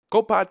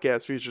Cult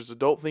Podcast features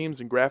adult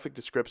themes and graphic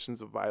descriptions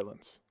of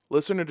violence.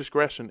 Listener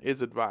discretion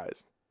is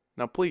advised.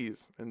 Now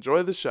please,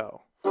 enjoy the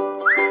show.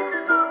 Don't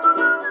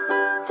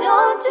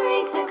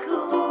drink the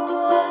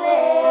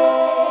Kool-Aid.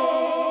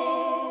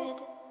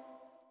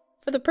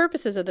 For the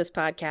purposes of this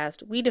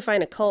podcast, we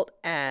define a cult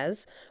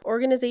as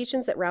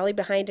organizations that rally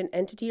behind an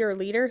entity or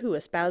leader who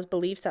espouse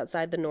beliefs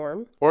outside the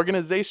norm.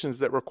 Organizations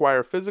that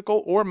require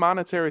physical or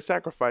monetary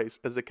sacrifice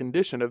as a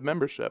condition of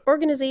membership.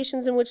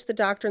 Organizations in which the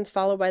doctrines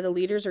followed by the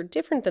leaders are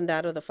different than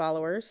that of the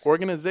followers.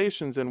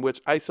 Organizations in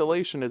which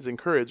isolation is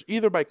encouraged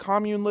either by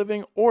commune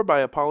living or by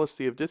a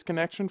policy of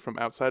disconnection from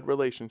outside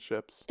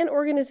relationships. And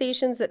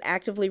organizations that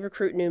actively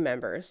recruit new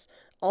members.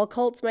 All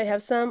cults might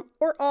have some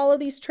or all of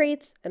these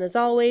traits, and as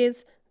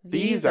always,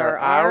 these are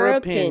our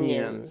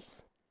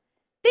opinions.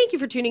 Thank you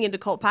for tuning into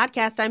Cult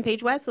Podcast. I'm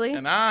Paige Wesley.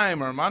 And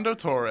I'm Armando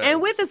Torres.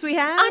 And with us we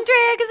have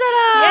Andrea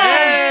Gazzetta.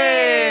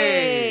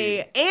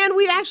 Yay! And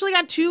we've actually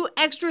got two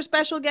extra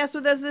special guests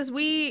with us this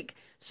week.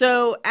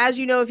 So, as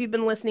you know, if you've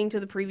been listening to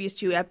the previous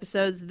two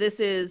episodes, this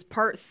is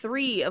part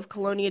 3 of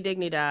Colonia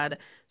Dignidad.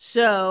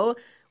 So,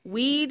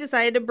 we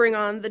decided to bring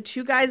on the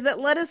two guys that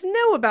let us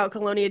know about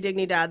Colonia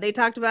Dignidad. They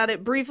talked about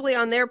it briefly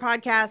on their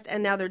podcast,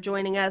 and now they're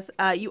joining us.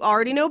 You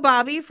already know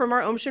Bobby from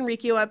our Om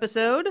Shinrikyo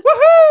episode.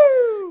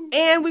 Woohoo!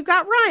 And we've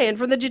got Ryan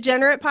from the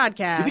Degenerate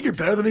podcast. You think you're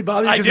better than me,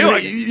 Bobby? I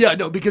Because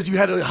do. because you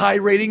had high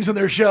ratings on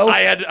their show. I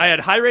had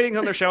high ratings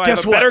on their show. Guess I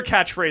have a what? better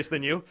catchphrase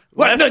than you.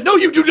 What? No,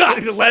 you do not.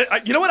 You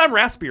know what? I'm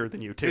raspier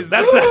than you, too. Is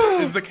That's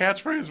the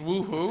catchphrase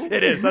woohoo?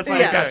 It is. That's my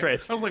Yeah.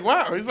 catchphrase. I was like,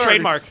 wow, he's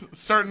Trademark. already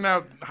starting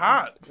out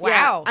hot.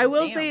 Wow. I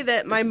will Damn. say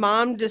that my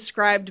mom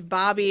described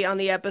Bobby on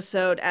the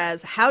episode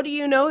as, how do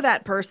you know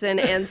that person,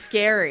 and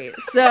scary.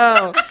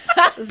 So,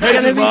 this is gonna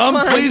Paige's be mom,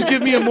 fun. please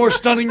give me a more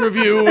stunning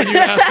review when you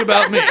ask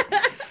about me.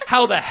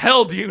 How the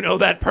hell do you know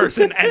that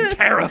person and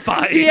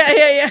terrifying?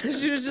 Yeah.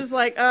 She was just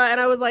like, and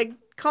I was like,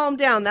 calm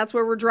down. That's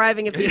where we're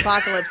driving if the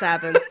apocalypse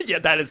happens. Yeah,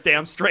 that is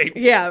damn straight.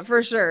 Yeah,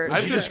 for sure.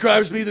 She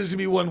describes me, there's going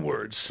to be one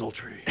word,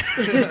 sultry.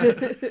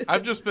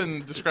 I've just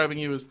been describing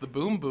you as the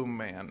Boom Boom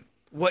Man.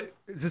 What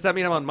does that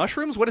mean? I'm on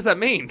mushrooms? What does that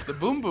mean? The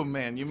Boom Boom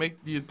Man.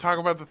 You talk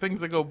about the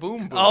things that go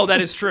boom boom. Oh,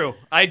 that is true.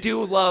 I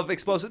do love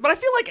explosives, but I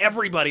feel like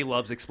everybody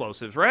loves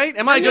explosives, right?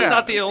 Am I just Yeah.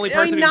 not the only I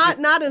person mean,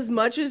 who not as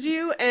much as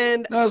you,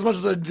 and Not as much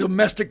as a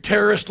domestic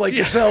terrorist like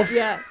yourself.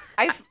 yeah.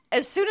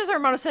 As soon as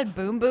Armando said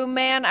boom boom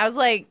man, I was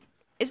like,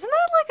 isn't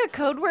that like a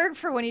code word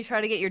for when you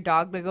try to get your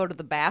dog to go to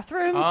the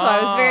bathroom? So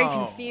I was very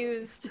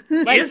confused.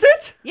 Like, Is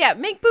it? Yeah,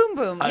 make boom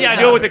boom. Yeah, I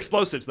do it with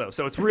explosives, though,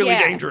 so it's really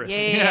Yeah, dangerous.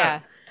 Yeah.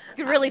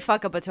 You could really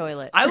fuck up a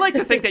toilet. I like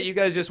to think that you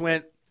guys just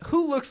went,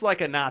 who looks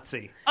like a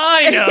Nazi?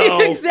 I know.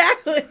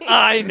 Exactly.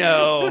 I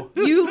know.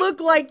 You look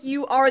like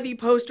you are the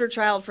poster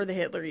child for the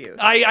Hitler Youth.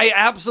 I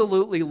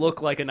absolutely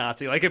look like a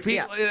Nazi. Like if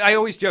Yeah. I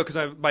always joke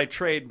because my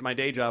trade, my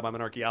day job, I'm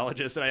an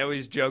archaeologist, and I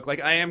always joke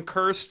like I am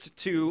cursed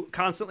to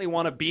constantly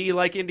want to be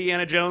like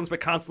Indiana Jones, but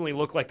constantly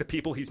look like the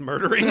people he's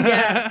murdering.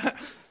 Yeah.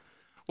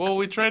 Well,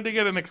 we tried to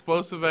get an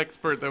explosive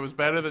expert that was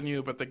better than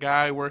you, but the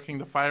guy working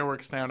the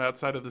fireworks stand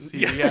outside of the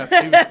CVS,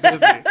 he was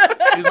busy.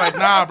 He's like,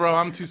 nah, bro,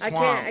 I'm too swamped.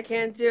 I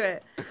can't do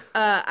it.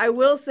 I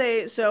will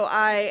say, so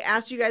I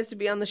asked you guys to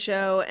be on the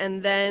show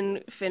and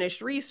then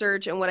finished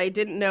research, and what I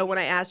didn't know when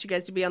I asked you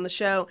guys to be on the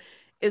show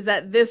is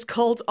that this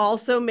cult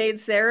also made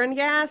sarin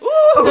gas.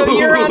 So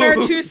you're on our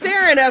 2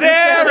 sarin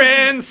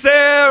episodes.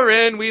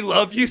 Saren, we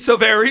love you so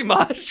very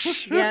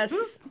much.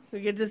 Yes, we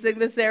get to sing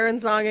the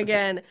sarin song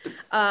again.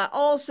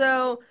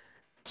 Also,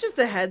 just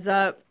a heads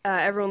up,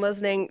 everyone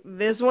listening,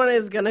 this one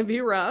is going to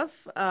be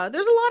rough.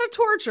 There's a lot of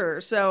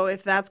torture, so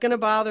if that's going to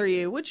bother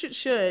you, which it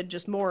should,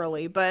 just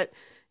morally, but,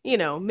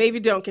 maybe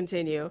don't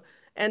continue.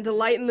 And to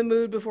lighten the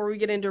mood before we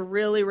get into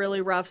really,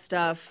 really rough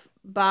stuff,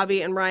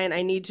 Bobby and Ryan,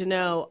 I need to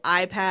know,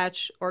 eye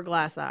patch or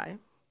glass eye?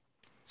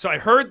 So I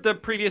heard the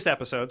previous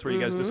episodes where you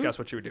guys discussed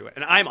what you were doing,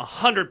 and I'm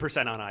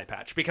 100% on eye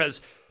patch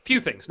because few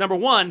things. Number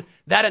one,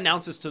 that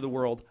announces to the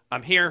world,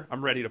 I'm here,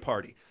 I'm ready to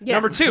party. Yeah.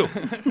 Number two,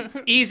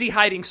 easy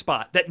hiding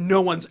spot that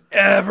no one's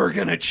ever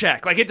gonna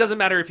check. Like it doesn't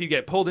matter if you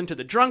get pulled into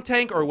the drunk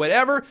tank or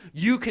whatever,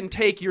 you can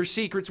take your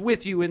secrets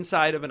with you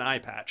inside of an eye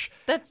patch.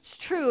 That's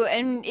true.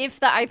 And if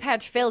the eye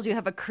patch fails, you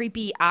have a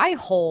creepy eye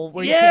hole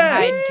where you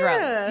Yeah. can hide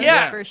drugs.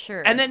 Yeah. For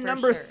sure. And then for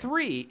number sure.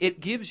 3, it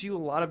gives you a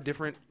lot of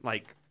different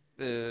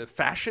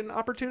fashion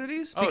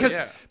opportunities Oh, because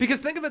yeah. because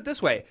think of it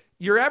this way,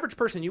 your average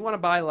person, you want to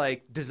buy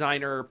like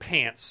designer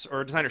pants or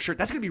a designer shirt,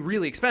 that's going to be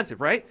really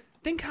expensive, right?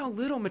 Think how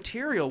little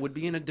material would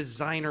be in a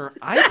designer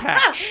eye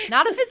patch.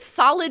 Not if it's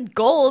solid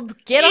gold.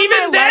 Get on Even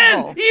my then,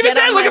 level. even Get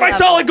then, on look at my level.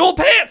 solid gold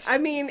pants. I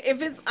mean,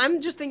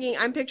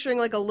 I'm picturing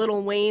like a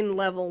Lil Wayne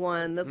level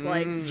one that's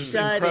like Just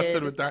studded.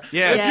 encrusted with that.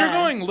 Yeah. If Yeah. you're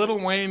going Little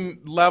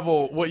Wayne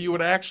level, what you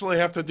would actually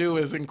have to do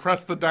is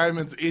encrust the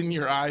diamonds in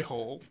your eye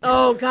hole.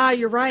 Oh God,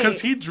 you're right. Because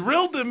he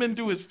drilled them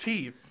into his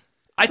teeth.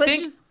 I But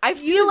think just I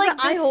feel like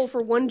the eye hole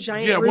for one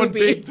giant Yeah, ruby. one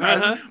big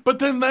time. But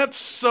then that's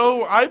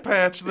so eye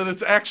patch that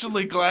it's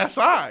actually glass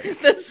eye.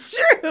 That's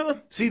true.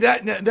 See,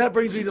 that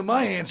brings me to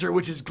my answer,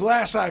 which is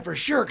glass eye for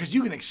sure, because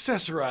you can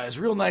accessorize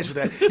real nice with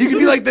that. You can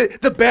be like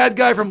the bad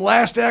guy from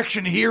Last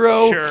Action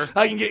Hero. Sure.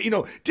 I can get,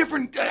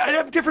 different, I'd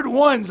have different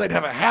ones. I'd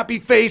have a happy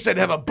face. I'd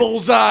have a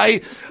bullseye.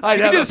 I'd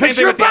have a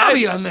picture of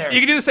Bobby on there. You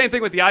can do the same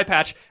thing with the eye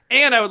patch.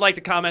 And I would like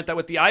to comment that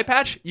with the eye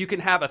patch, you can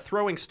have a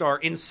throwing star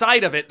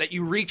inside of it that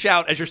you reach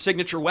out as your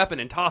signature weapon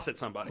and toss at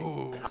somebody.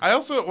 I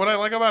also, what I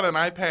like about an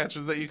eye patch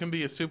is that you can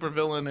be a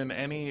supervillain in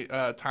any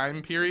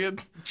time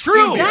period. True.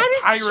 You can be a That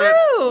is pirate,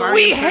 true.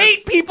 We scientist.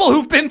 hate people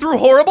who've been through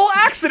horrible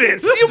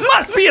accidents. You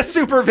must be a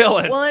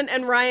supervillain. Well,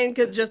 and Ryan,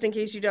 just in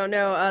case you don't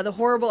know, the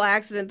horrible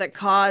accident that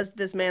caused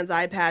this man's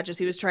eye patch is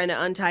he was trying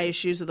to untie his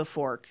shoes with a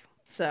fork.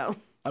 So,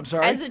 I'm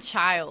sorry? As a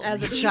child.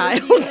 As a He was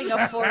child. using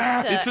a fork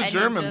It's a and he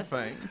German just-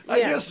 thing. I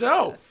guess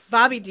so.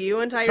 Bobby, do you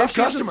untie Tough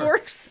your shoes customer. with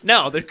forks?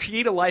 No, the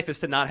key to life is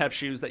to not have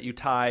shoes that you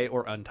tie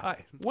or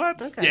untie.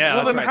 What? Yeah,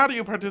 Well, that's then right. how do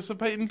you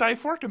participate in Die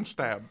Fork and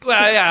Stab?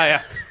 Well,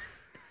 yeah.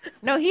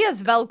 No, he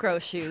has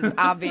Velcro shoes,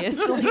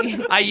 obviously.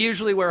 I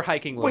usually wear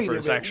hiking Wait a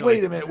loafers, minute.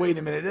 actually. Wait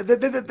a minute.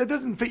 That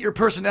doesn't fit your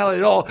personality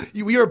at all.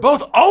 We are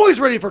both always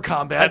ready for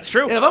combat. That's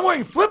true. And if I'm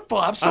wearing flip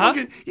flops, I'm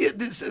going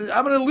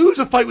to lose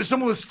a fight with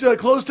someone with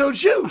closed-toed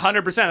shoes.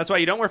 100%. That's why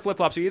you don't wear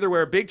flip-flops. You either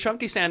wear big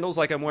chunky sandals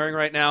like I'm wearing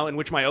right now, in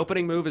which my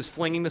opening move is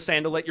flinging the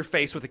sandal at your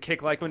face with a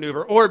kick-like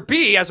maneuver, or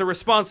B, as a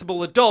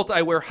responsible adult,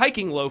 I wear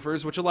hiking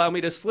loafers, which allow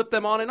me to slip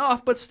them on and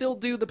off, but still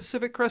do the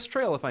Pacific Crest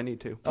Trail if I need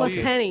to. Plus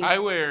pennies. I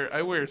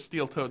wear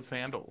steel-toed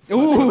sandals.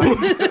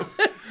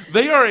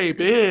 They are a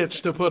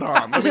bitch to put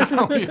on, let me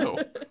tell you.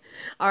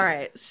 All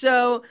right.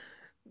 So,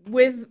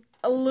 with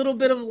a little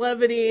bit of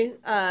levity,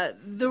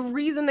 the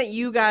reason that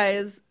you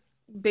guys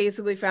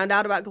basically found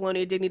out about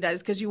Colonia Dignidad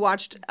is because you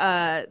watched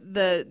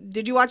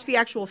did you watch the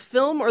actual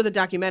film or the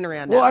documentary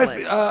on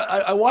Netflix?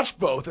 Well, I watched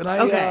both, and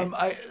Okay.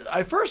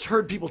 I first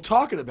heard people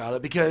talking about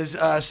it because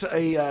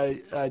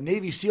a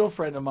Navy SEAL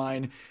friend of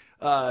mine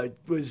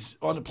was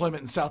on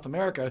deployment in South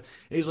America. And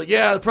he's like,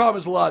 yeah, the problem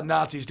is a lot of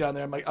Nazis down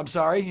there. I'm like, I'm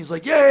sorry? He's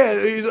like,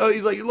 yeah.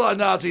 He's like, a lot of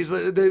Nazis.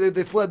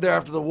 They fled there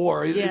after the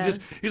war. He's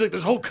like,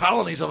 there's whole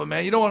colonies of them,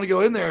 man. You don't want to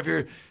go in there if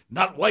you're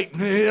not white.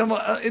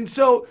 And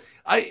so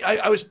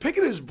I was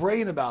picking his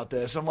brain about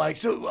this. I'm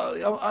like,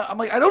 I'm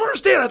like, I don't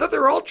understand. I thought they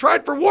were all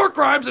tried for war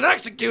crimes and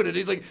executed.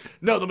 He's like,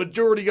 no, the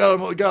majority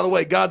got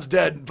away. God's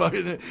dead.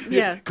 Fucking,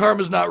 Yeah.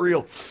 Karma's not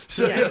real.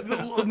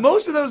 So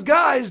most of those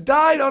guys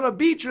died on a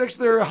beach next to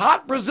their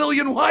hot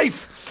Brazilian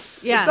wife.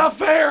 Yeah. It's not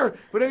fair.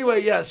 But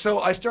anyway, yeah.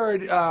 So I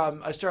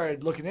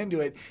started looking into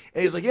it,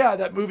 and he's like, yeah,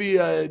 that movie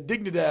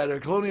Dignidad or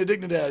Colonia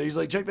Dignidad. He's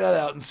like, check that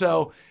out. And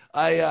so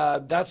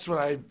that's when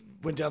I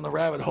went down the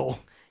rabbit hole.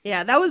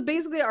 Yeah, that was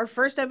basically our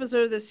first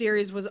episode of the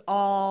series was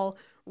all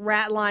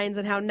rat lines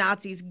and how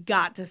Nazis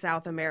got to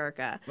South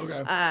America.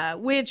 Okay.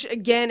 Which,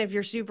 again, if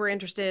you're super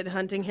interested,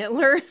 hunting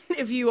Hitler,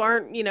 if you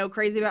aren't,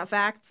 crazy about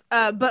facts.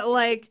 But,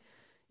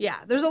 yeah,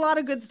 there's a lot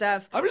of good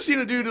stuff. I'm just seeing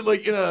a dude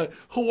in a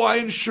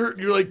Hawaiian shirt,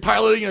 and you're like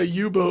piloting a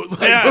U-boat.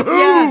 Like, Yeah.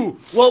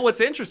 woohoo! Well,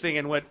 what's interesting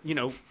and what,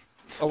 a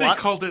They lot...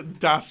 called it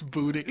Das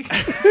Booty.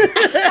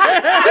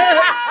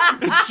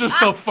 It's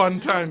just a fun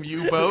time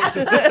U-boat.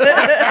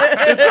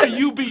 It's a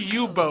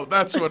UBU boat.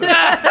 That's what it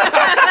is.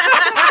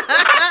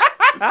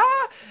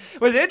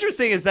 What's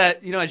interesting is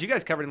that, as you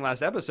guys covered in the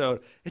last episode,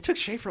 it took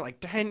Schaefer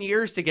like 10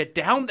 years to get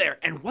down there.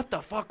 And what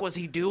the fuck was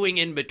he doing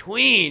in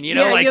between? You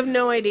have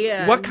no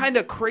idea. What kind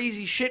of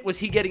crazy shit was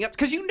he getting up?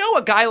 Because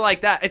a guy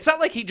like that, it's not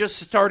like he just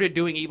started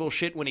doing evil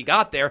shit when he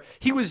got there.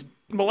 He was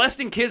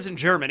molesting kids in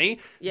Germany.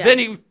 Yeah. Then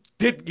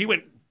he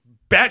went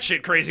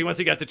batshit crazy once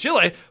he got to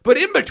Chile. But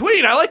in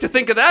between, I like to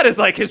think of that as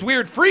like his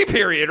weird free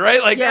period,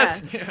 right? Like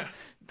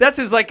that's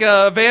his like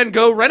Van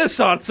Gogh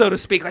Renaissance, so to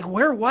speak. Like,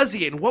 where was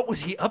he and what was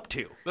he up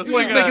to? That's He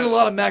was like making a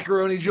lot of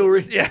macaroni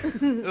jewelry. Yeah.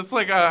 It's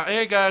like,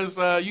 hey guys,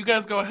 you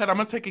guys go ahead. I'm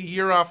gonna take a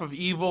year off of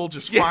evil,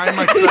 just find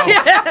myself.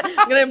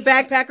 I'm going to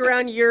backpack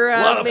around Europe.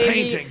 A lot of maybe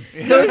painting.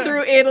 Go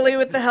through Italy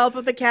with the help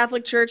of the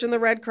Catholic Church and the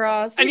Red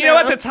Cross. And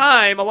at the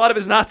time, a lot of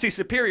his Nazi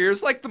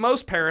superiors, like the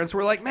most parents,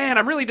 were like, man,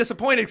 I'm really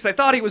disappointed because I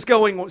thought he was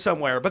going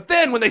somewhere. But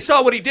then when they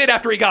saw what he did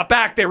after he got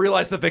back, they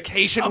realized the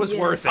vacation was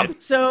worth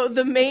it. So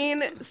the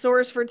main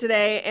source for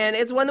today, and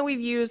it's one that we've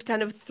used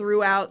kind of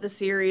throughout the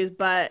series,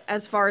 but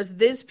as far as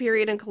this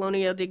period in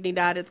Colonia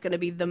Dignidad, it's going to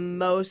be the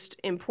most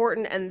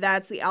important, and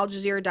that's the Al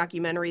Jazeera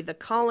documentary, The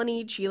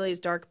Colony, Chile's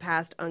Dark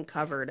Past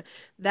Uncovered.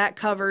 That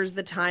covers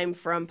the time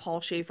from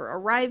Paul Schaefer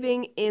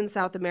arriving in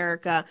South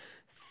America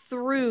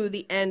through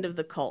the end of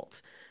the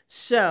cult.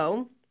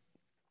 So,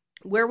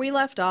 where we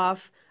left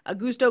off,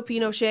 Augusto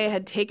Pinochet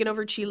had taken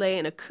over Chile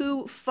in a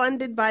coup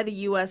funded by the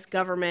U.S.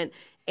 government,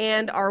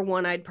 and our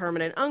one-eyed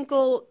permanent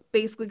uncle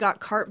basically got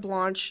carte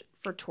blanche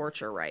for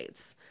torture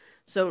rights.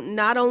 So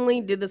not only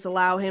did this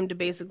allow him to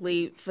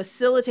basically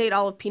facilitate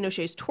all of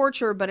Pinochet's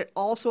torture, but it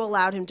also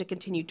allowed him to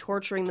continue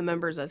torturing the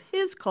members of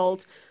his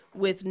cult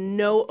with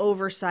no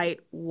oversight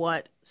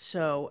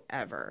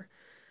whatsoever.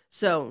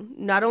 So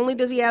not only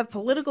does he have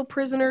political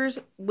prisoners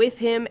with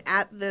him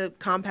at the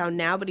compound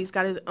now, but he's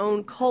got his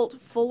own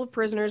cult full of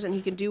prisoners, and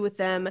he can do with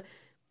them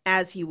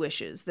as he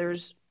wishes.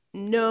 There's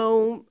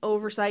no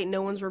oversight.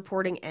 No one's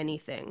reporting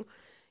anything.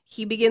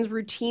 He begins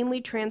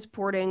routinely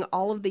transporting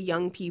all of the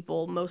young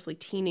people, mostly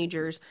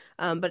teenagers,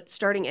 but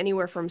starting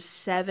anywhere from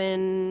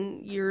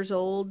 7 years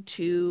old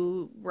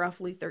to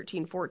roughly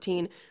 13,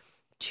 14,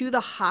 to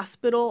the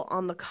hospital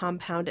on the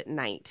compound at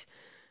night.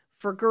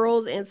 For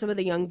girls and some of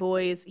the young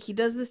boys, he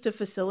does this to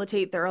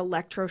facilitate their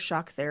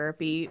electroshock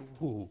therapy,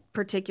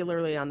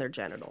 particularly on their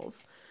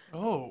genitals.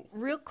 Oh.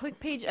 Real quick,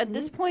 Paige, at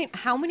this point,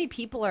 how many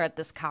people are at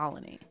this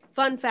colony?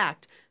 Fun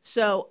fact.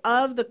 So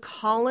of the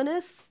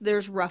colonists,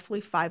 there's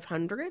roughly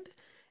 500.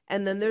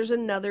 And then there's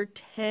another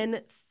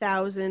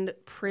 10,000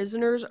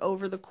 prisoners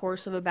over the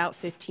course of about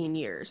 15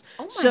 years.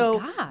 Oh,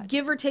 my God.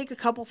 Give or take a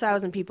couple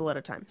thousand people at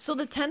a time. So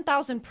the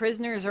 10,000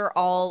 prisoners are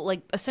all,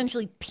 like,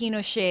 essentially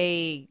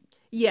Pinochet...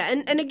 Yeah,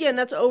 and again,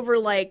 that's over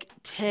like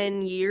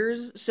 10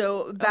 years.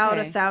 So about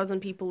Okay. 1,000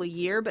 people a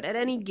year. But at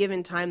any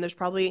given time, there's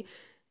probably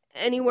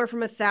anywhere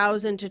from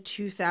 1,000 to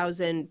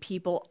 2,000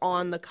 people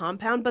on the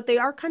compound, but they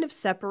are kind of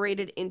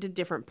separated into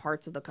different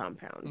parts of the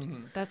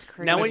compound. That's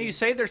crazy. Now, when you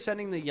say they're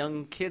sending the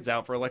young kids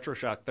out for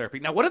electroshock therapy,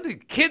 now what have the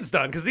kids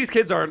done? Because these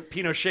kids aren't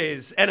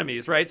Pinochet's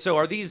enemies, right? So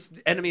are these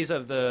enemies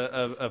of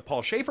of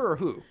Paul Schaefer or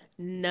who?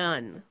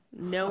 None.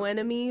 No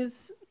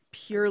enemies,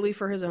 purely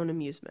for his own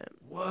amusement.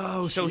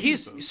 Whoa! So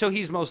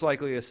he's most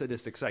likely a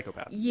sadistic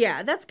psychopath.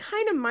 Yeah, that's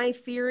kind of my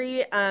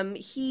theory.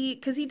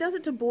 Because he does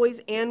it to boys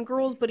and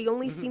girls, but he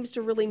only seems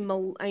to really,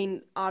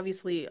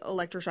 obviously,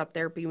 electroshock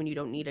therapy when you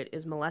don't need it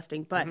is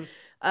molesting, but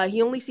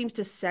he only seems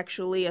to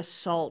sexually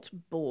assault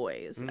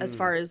boys as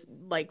far as,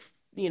 like,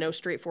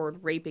 straightforward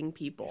raping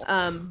people.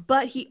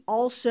 But he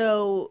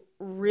also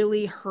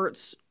really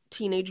hurts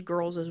teenage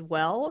girls as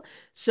well.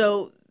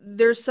 So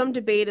there's some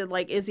debate of,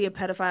 like, is he a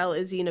pedophile?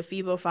 Is he an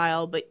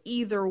ephebophile? But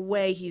either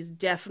way, he's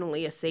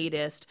definitely a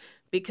sadist,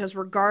 because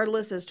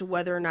regardless as to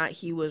whether or not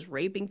he was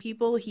raping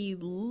people, he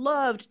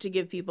loved to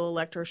give people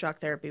electroshock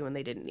therapy when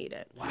they didn't need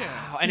it.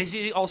 Wow! And is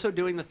he also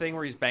doing the thing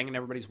where he's banging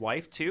everybody's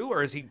wife too,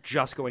 or is he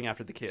just going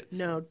after the kids?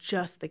 No,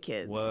 just the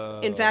kids. Whoa.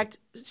 In fact,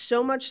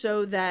 so much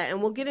so that,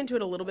 and we'll get into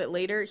it a little bit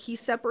later, he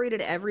separated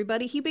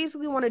everybody. He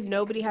basically wanted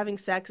nobody having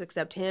sex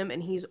except him,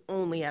 and he's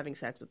only having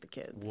sex with the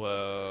kids.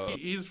 Whoa!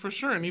 He's for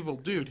sure an evil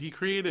dude. He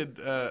created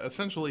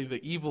essentially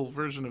the evil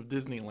version of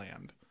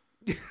Disneyland.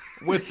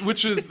 But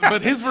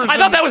his version. I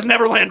thought that was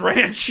Neverland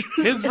Ranch.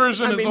 His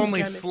version I is mean, only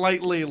kinda.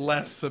 slightly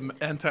less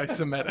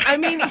anti-Semitic. I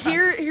mean,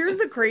 here's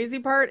the crazy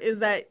part is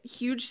that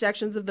huge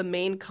sections of the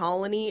main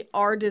colony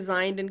are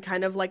designed in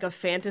kind of like a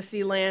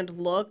Fantasyland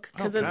look,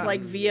 because it's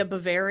like via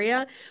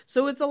Bavaria.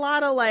 So it's a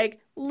lot of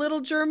like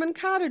little German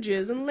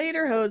cottages and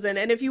lederhosen.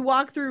 And if you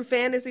walk through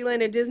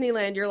Fantasyland and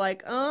Disneyland, you're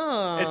like,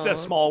 oh. It's a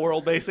small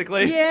world,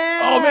 basically. Yeah.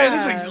 Oh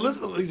man,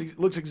 this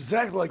looks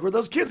exactly like where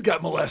those kids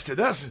got molested.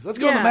 Let's go to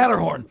the Yeah.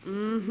 Matterhorn.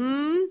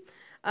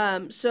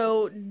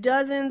 So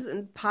dozens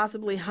and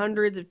possibly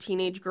hundreds of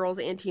teenage girls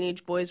and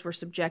teenage boys were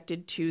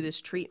subjected to this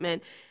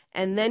treatment.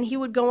 And then he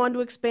would go on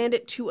to expand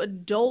it to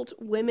adult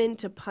women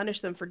to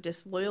punish them for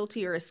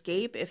disloyalty or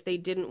escape if they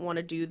didn't want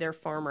to do their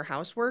farm or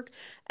housework.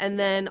 And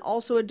then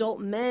also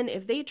adult men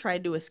if they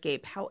tried to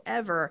escape.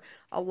 However,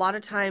 a lot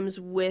of times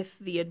with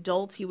the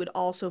adults, he would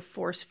also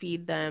force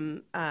feed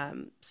them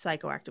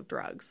psychoactive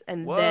drugs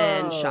and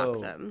then shock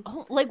them.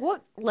 Oh, like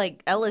what?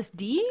 Like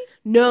LSD?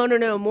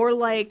 No. More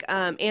like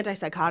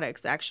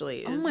antipsychotics,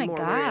 actually, is my more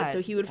what it is. God.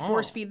 So he would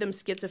force feed them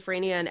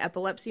schizophrenia and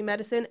epilepsy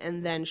medicine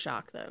and then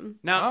shock them.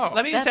 Now,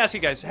 let me just That's ask you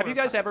guys: have you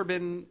guys ever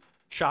been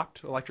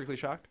shocked, electrically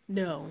shocked?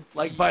 No.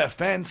 Like by a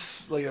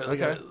fence,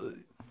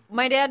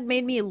 My dad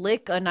made me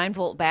lick a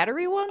 9-volt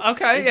battery once.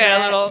 Okay, Is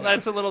yeah, that-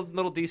 that's a little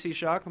DC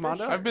shock,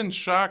 Mondo. I've been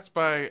shocked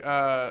by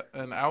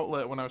an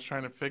outlet when I was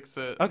trying to fix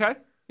it. Okay.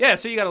 Yeah,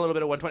 so you got a little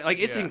bit of 120.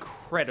 Like, it's Yeah.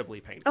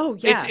 incredibly painful. Oh,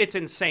 yeah. It's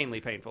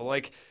insanely painful.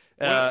 Like,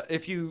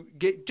 if you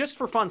get, just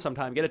for fun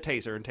sometime, get a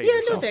taser and tase Yeah, no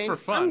yourself. thanks. for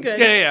fun. I'm good.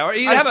 Yeah. Or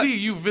you I have see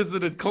you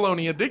visited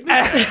Colonia Dignity.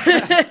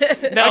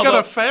 No, I got a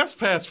but, fast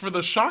pass for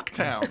the Shock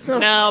Town.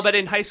 no, but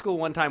in high school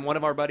one time, one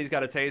of our buddies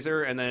got a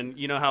taser, and then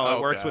you know how it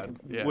Oh, works God.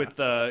 Yeah. with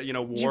Did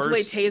you wars.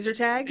 play taser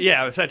tag?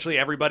 Yeah, essentially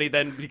everybody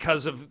then,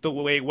 because of the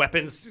way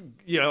weapons,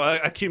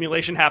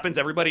 accumulation happens,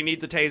 everybody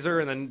needs a taser,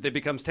 and then it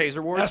becomes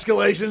taser wars.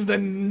 escalations,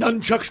 then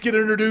nunchucks get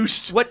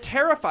introduced. What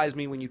terrifies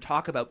me when you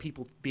talk about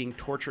people being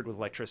tortured with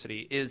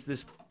electricity is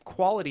this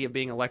quality of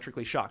being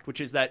electrically shocked, which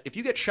is that if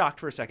you get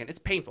shocked for a second, it's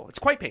painful. It's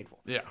quite painful.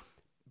 Yeah.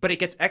 But it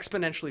gets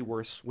exponentially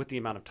worse with the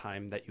amount of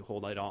time that you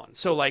hold it on.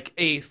 So like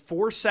a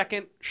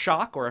 4-second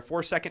shock or a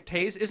 4-second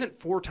tase isn't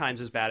 4 times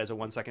as bad as a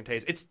 1-second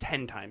tase. It's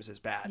 10 times as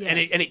bad. Yeah.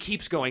 And it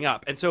keeps going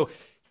up. And so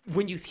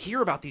when you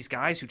hear about these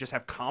guys who just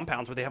have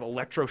compounds where they have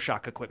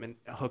electroshock equipment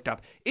hooked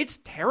up, it's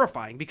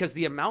terrifying because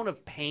the amount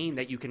of pain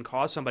that you can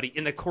cause somebody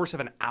in the course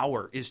of an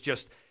hour is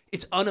just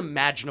it's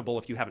unimaginable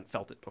if you haven't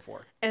felt it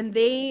before. And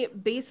they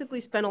basically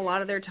spent a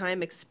lot of their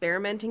time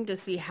experimenting to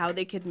see how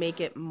they could make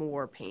it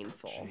more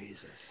painful.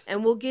 Jesus.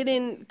 And we'll get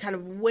in kind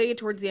of way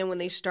towards the end when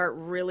they start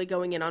really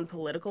going in on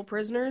political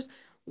prisoners,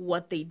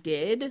 what they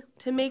did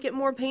to make it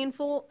more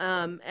painful.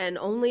 And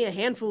only a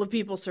handful of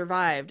people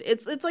survived.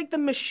 It's like the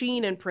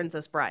Machine in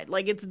Princess Bride.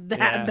 Like, it's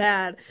that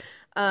bad.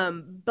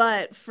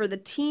 But for the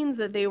teens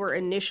that they were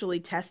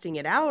initially testing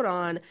it out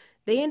on,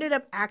 they ended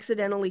up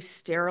accidentally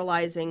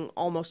sterilizing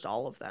almost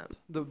all of them.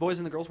 The boys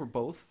and the girls were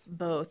both?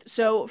 Both.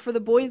 So for the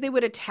boys, they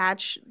would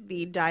attach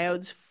the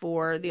diodes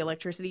for the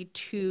electricity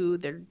to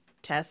their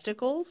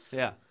testicles.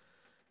 Yeah.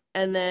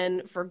 And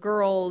then for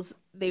girls,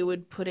 they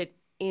would put it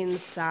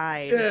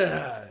inside.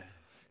 Yeah.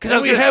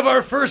 Because we have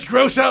our first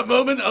gross out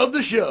moment of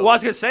the show. Well, I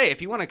was going to say,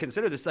 if you want to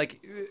consider this, like,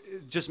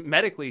 just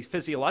medically,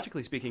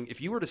 physiologically speaking,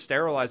 if you were to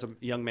sterilize a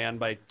young man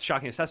by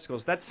shocking his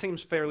testicles, that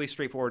seems fairly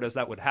straightforward as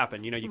that would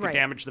happen. You know, you could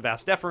damage the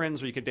vas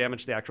deferens or you could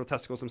damage the actual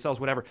testicles themselves,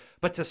 whatever.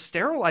 But to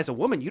sterilize a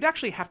woman, you'd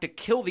actually have to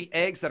kill the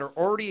eggs that are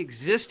already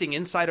existing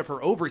inside of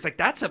her ovaries. Like,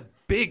 that's a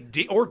big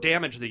deal. Or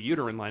damage the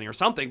uterine lining or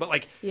something. But,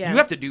 like, you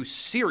have to do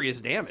serious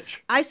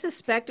damage. I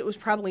suspect it was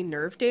probably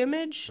nerve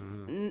damage.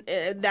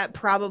 That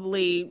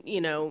probably,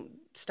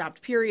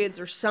 stopped periods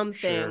or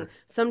something,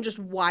 some just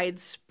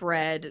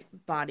widespread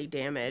body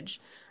damage.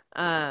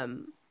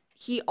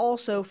 He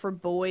also, for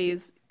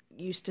boys,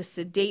 used to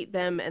sedate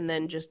them and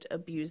then just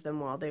abuse them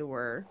while they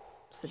were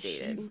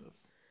sedated.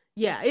 Jesus.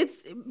 Yeah,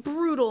 it's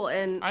brutal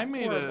and I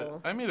made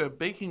horrible. a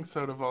baking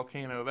soda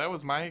volcano. That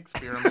was my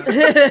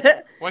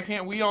experiment. Why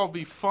can't we all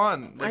be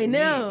fun? Like I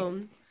know.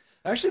 me?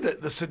 Actually,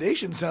 the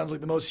sedation sounds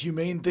like the most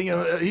humane thing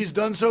he's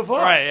done so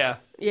far. Right, yeah.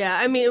 Yeah,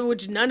 I mean,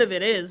 which none of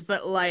it is, but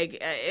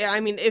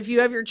if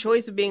you have your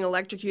choice of being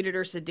electrocuted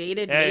or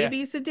sedated,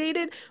 maybe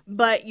sedated,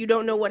 but you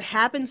don't know what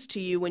happens to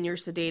you when you're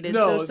sedated.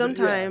 No, so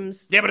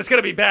sometimes. Yeah, but it's going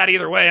to be bad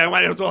either way. I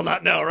might as well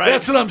not know, right?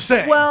 That's what I'm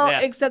saying. Well,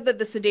 Yeah. except that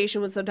the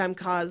sedation would sometimes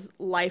cause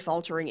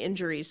life-altering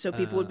injuries. So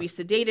people would be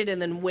sedated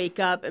and then wake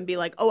up and be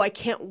like, "Oh, I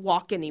can't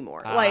walk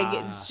anymore." Like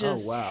it's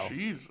just wow.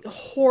 Jesus.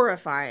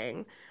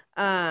 horrifying.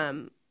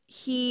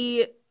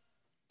 He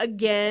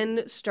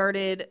again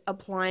started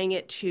applying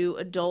it to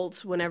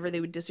adults whenever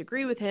they would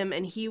disagree with him,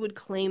 and he would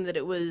claim that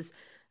it was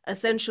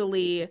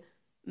essentially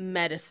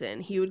medicine.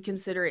 He would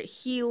consider it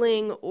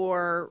healing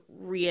or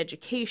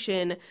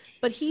re-education,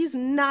 but he's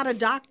not a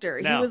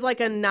doctor. No. He was like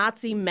a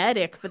Nazi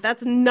medic, but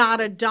that's not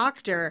a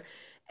doctor.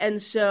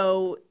 And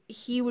so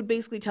he would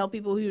basically tell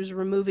people he was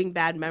removing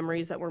bad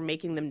memories that were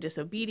making them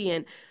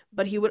disobedient,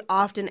 but he would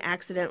often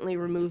accidentally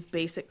remove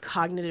basic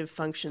cognitive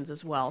functions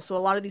as well. So a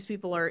lot of these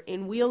people are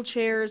in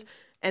wheelchairs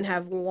and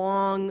have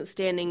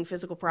long-standing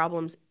physical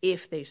problems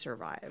if they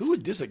survive. Who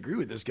would disagree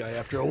with this guy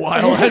after a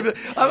while?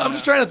 I'm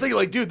just trying to think,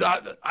 like, dude,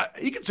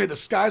 you could say the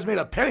sky's made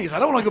of pennies. I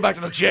don't want to go back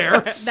to the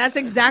chair. That's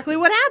exactly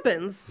what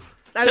happens.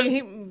 I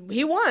mean,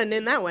 he won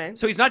in that way.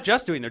 So he's not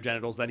just doing their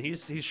genitals, then.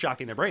 He's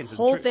shocking their brains.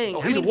 Whole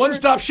thing. He's a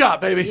one-stop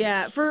shop, baby.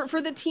 Yeah,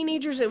 for the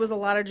teenagers, it was a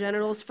lot of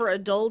genitals. For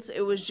adults,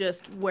 it was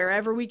just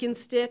wherever we can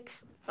stick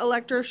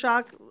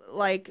electroshock,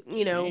 like,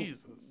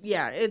 Jesus.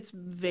 yeah, it's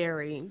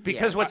very...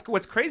 Because yeah.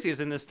 what's crazy is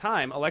in this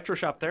time,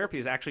 electroshock therapy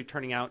is actually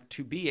turning out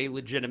to be a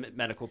legitimate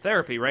medical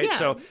therapy, right?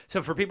 Yeah.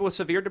 So for people with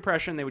severe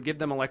depression, they would give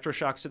them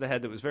electroshocks to the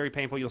head that was very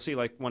painful. You'll see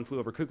like One Flew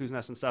Over Cuckoo's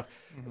Nest and stuff.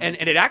 And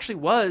it actually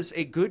was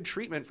a good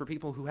treatment for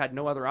people who had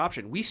no other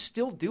option. We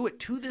still do it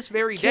to this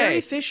very Carrie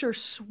day. Fisher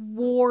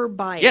swore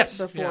by Yes.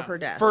 it before Yeah. her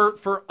death.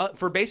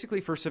 For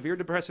basically for severe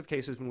depressive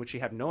cases in which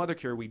you have no other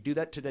cure, we do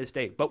that to this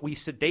day. But we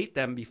sedate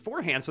them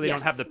beforehand so they don't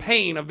Yes. have the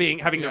pain of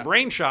having their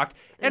brain shocked,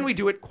 and we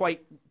do it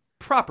quite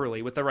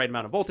properly with the right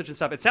amount of voltage and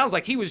stuff. It sounds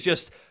like he was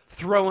just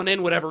throwing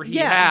in whatever he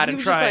had he and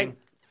was trying. just like,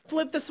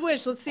 flip the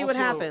switch, let's see what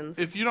Also, happens.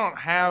 If you don't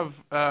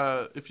have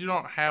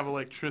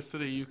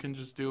electricity, you can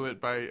just do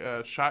it by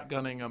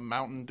shotgunning a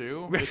Mountain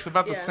Dew. It's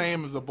about the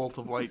same as a bolt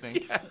of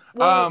lightning. I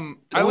Only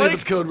if like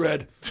it's code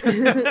red.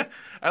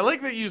 I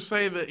like that you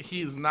say that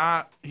he's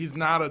not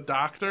a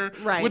doctor,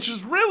 Right. which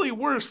is really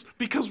worse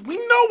because we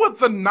know what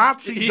the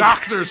Nazi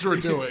doctors were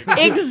doing.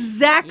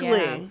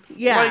 Exactly.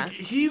 Yeah. Like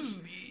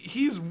he's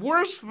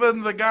worse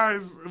than the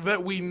guys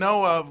that we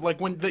know of, like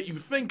that you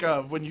think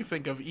of when you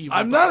think of evil.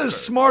 I'm not doctor.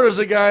 as smart as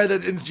a guy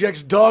that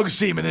injects dog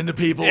semen into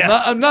people.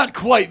 Yeah. I'm not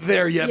quite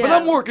there yet, but Yeah.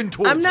 I'm working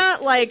towards I'm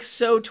it. like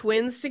so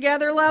twins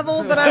together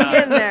level, but I'm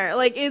getting there.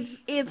 Like it's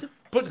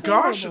But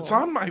gosh, horrible. it's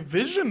on my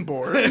vision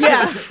board.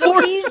 Yeah.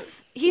 So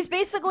he's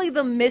basically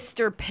the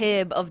Mr.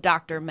 Pibb of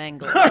Dr.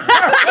 Mengele.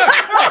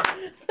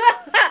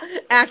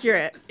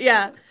 Accurate.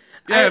 Yeah.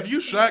 Yeah, if you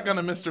shotgun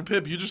a Mr.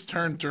 Pibb, you just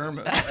turn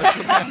German.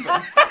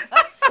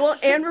 Well,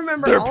 and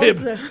remember They're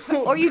also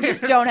Or you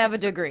just don't have a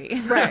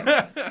degree. right.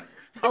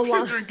 If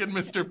you're drinking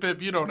Mr.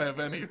 Pibb, you don't have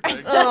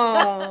anything.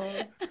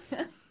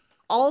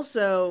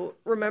 Also,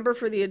 remember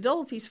for the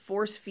adults, he's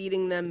force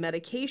feeding them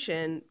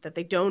medication that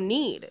they don't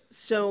need.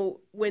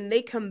 So when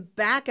they come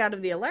back out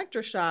of the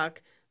electroshock,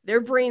 their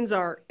brains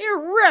are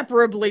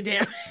irreparably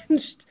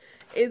damaged.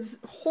 It's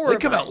horrifying.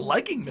 They come out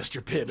liking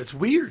Mr. Pibb. It's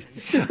weird.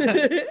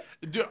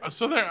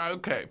 So there,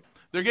 okay.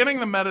 They're getting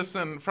the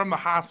medicine from the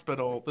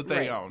hospital that they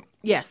Right. own.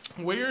 Yes.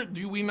 Where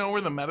do we know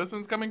where the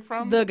medicine's coming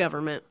from? The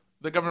government.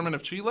 The government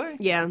of Chile?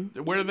 Yeah.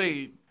 Where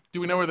they? Do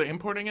we know where they're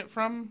importing it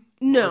from?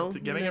 No. Or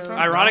getting it No. from?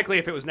 Ironically,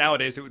 if it was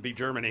nowadays, it would be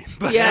Germany.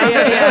 But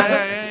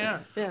Yeah.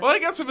 Yeah. Well, I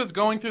guess if it's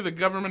going through the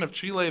government of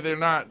Chile, they're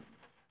not.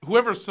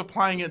 Whoever's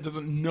supplying it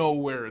doesn't know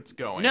where it's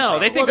going. no,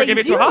 they from. think Well, they're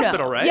they giving it to a do know.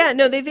 hospital, right? Yeah,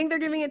 no, they think they're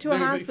giving it to a They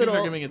think hospital.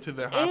 they're giving it to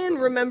their hospital.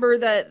 And remember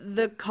that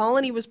the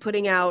colony was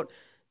putting out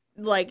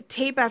like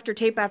tape after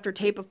tape after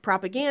tape of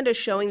propaganda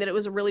showing that it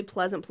was a really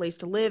pleasant place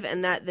to live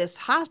and that this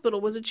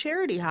hospital was a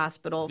charity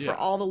hospital for Yeah.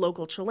 all the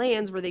local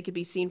Chileans where they could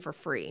be seen for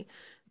free.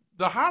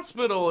 The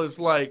hospital is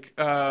like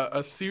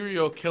a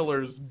serial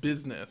killer's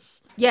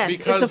business. Yes,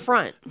 it's a because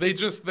front.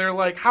 They're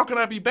like, how can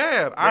I be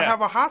bad? I Yeah.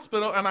 have a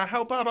hospital and I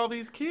help out all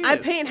these kids. I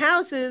paint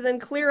houses and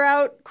clear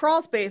out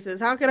crawl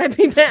spaces. How could I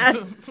be bad?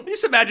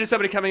 Just imagine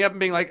somebody coming up and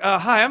being like,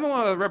 "Hi, I'm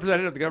a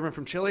representative of the government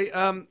from Chile.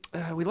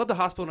 We love the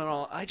hospital and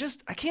all. I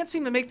can't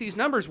seem to make these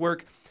numbers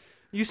work.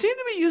 You seem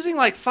to be using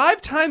like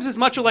 5 times as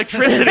much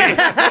electricity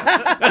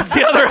as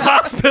the other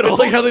hospitals." It's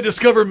like how they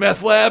discover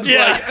meth labs.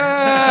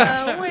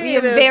 Yeah. Like, Wait We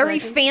have a very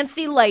second.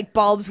 fancy light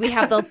bulbs. We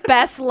have the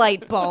best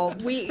light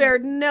bulbs. We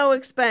spared no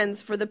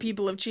expense for the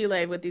people of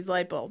Chile with these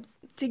light bulbs.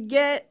 To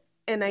get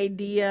an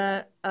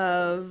idea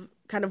of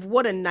kind of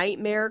what a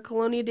nightmare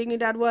Colonia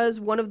Dignidad was,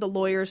 one of the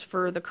lawyers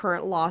for the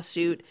current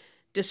lawsuit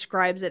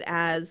describes it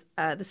as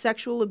the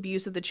sexual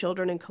abuse of the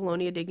children in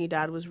Colonia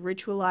Dignidad was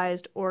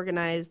ritualized,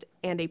 organized,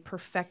 and a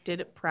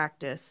perfected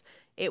practice.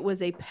 It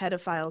was a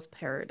pedophile's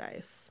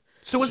paradise.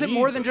 So was it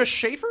more than just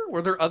Schaefer?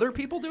 Were there other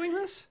people doing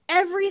this?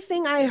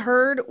 Everything I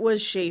heard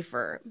was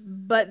Schaefer,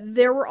 but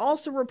there were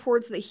also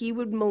reports that he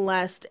would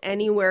molest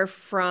anywhere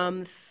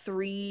from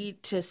 3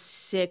 to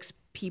 6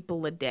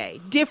 people a day.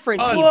 Different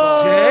people.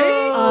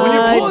 when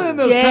you're pulling in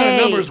those kind day.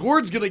 of numbers,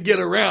 word's going to get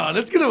around.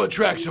 It's going to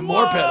attract some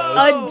more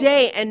pedos. A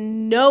day,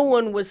 and no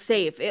one was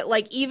safe. It,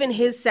 like, even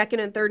his second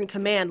and third in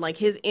command, like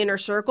his inner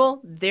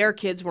circle, their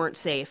kids weren't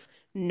safe.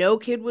 No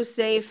kid was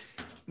safe.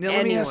 Now,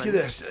 let me ask you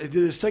Anyone. this. Did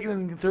the second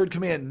and third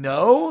command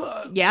know?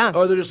 Yeah.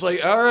 Or they're just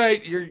like, all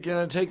right, you're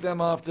going to take them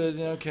off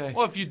the, okay.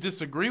 Well, if you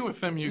disagree with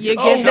them, you You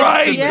get get shot. the-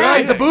 right, yeah.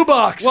 right, the boo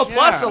box. Well,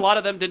 plus Yeah. a lot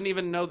of them didn't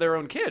even know their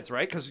own kids,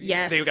 right? Because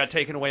Yes. they got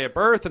taken away at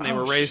birth and they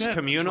were raised shit, that's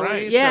communally.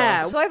 right. so-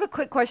 Yeah. So I have a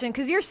quick question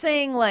because you're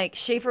saying like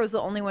Schaefer was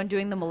the only one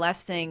doing the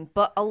molesting,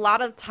 but a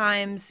lot of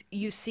times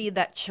you see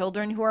that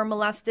children who are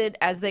molested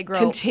as they grow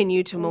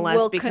Continue to molest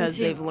will because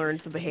continue- they've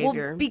learned the Well,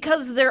 behavior.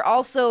 because they're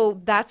also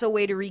that's a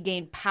way to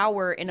regain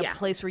power in a Yeah.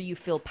 place where you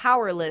feel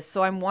powerless.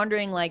 So I'm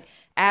wondering, like,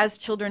 as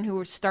children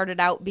who started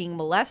out being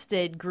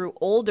molested grew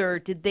older,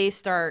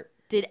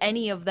 did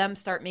any of them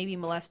start maybe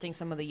molesting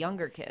some of the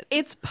younger kids?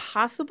 It's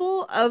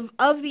possible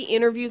of the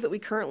interviews that we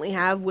currently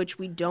have, which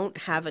we don't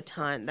have a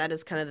ton. That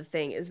is kind of the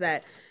thing, is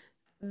that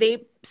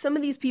some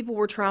of these people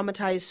were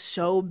traumatized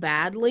so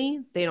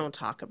badly they don't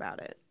talk about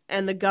it,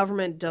 and the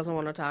government doesn't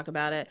want to talk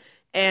about it,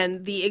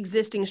 and the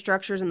existing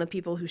structures and the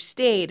people who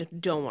stayed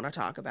don't want to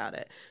talk about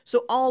it.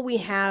 So all we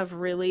have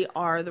really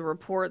are the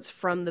reports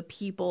from the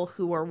people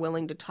who are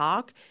willing to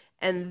talk,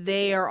 and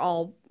they are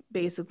all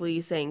basically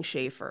saying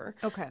Schaefer.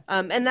 Okay.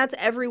 And that's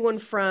everyone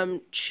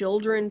from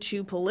children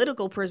to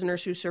political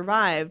prisoners who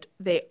survived.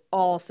 They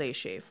all say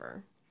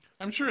Schaefer.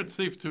 I'm sure it's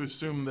safe to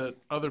assume that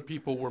other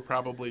people were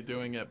probably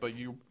doing it, but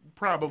you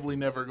probably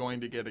never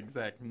going to get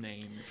exact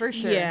names. For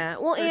sure. Yeah.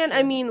 Well, and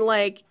I mean,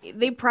 like,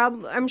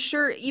 I'm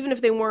sure even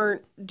if they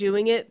weren't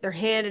doing it, they're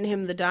handing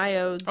him the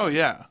diodes. Oh,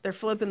 yeah. They're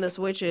flipping the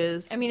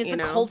switches. I mean, it's you a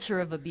know.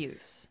 culture of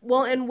abuse.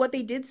 Well, and what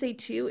they did say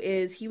too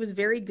is he was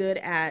very good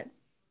at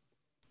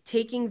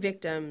taking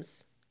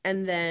victims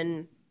and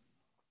then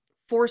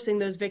forcing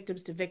those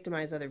victims to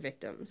victimize other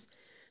victims.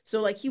 So,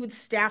 like, he would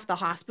staff the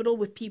hospital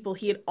with people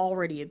he had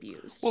already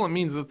abused. Well, it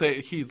means that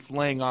he's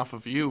laying off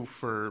of you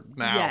for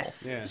now.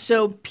 Yes. Yeah.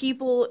 So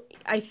people,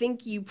 I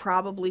think you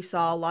probably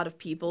saw a lot of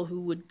people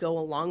who would go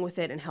along with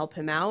it and help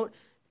him out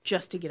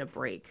just to get a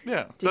break.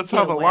 Yeah, to that's get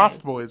how the away.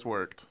 Lost Boys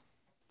worked.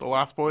 The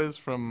Lost Boys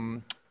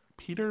from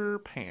Peter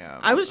Pan.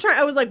 I was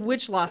like,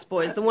 which Lost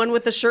Boys? The one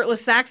with the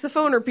shirtless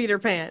saxophone or Peter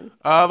Pan?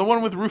 The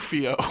one with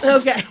Rufio.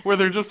 Okay. Where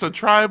they're just a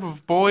tribe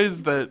of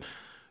boys that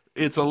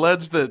it's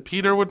alleged that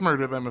Peter would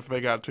murder them if they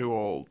got too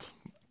old.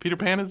 Peter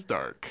Pan is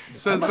dark. It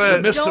says Must have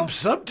that missed some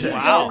Don't-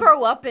 subtext. Don't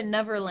grow up in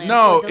Neverland. so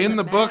no, it doesn't in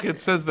the book matter. it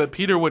says that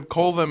Peter would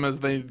cull them as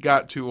they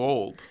got too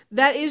old.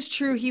 That is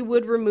true. He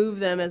would remove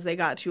them as they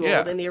got too Yeah.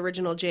 old in the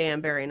original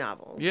J.M. Barrie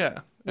novel. Yeah.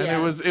 And Yeah.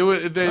 it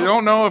was they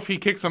don't know if he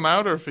kicks them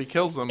out or if he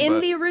kills them. In but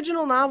the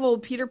original novel,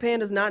 Peter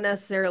Pan is not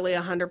necessarily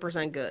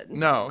 100% good.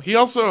 no, he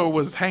also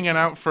was hanging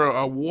out for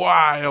a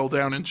while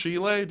down in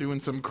Chile doing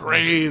some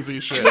crazy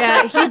shit.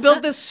 Yeah, he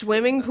built this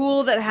swimming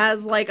pool that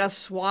has like a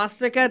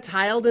swastika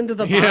tiled into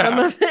the Yeah. bottom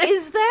of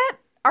it.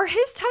 Are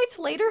his tights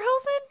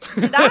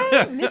Lederhosen? Did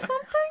I miss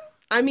something?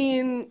 I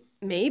mean,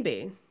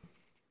 maybe.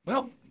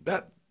 Well,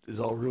 that is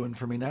all ruined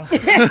for me now.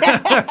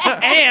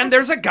 And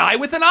there's a guy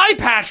with an eye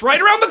patch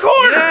right around the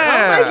corner.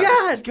 Oh my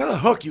God. Got a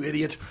hook, you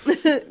idiot.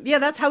 Yeah,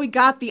 that's how he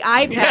got the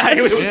eye patch. Yeah,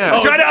 he was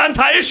trying to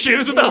untie his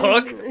shoes with the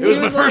hook. It was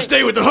my first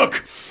day with the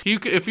hook.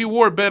 If he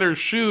wore better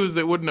shoes,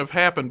 it wouldn't have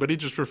happened, but he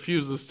just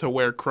refuses to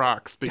wear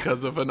Crocs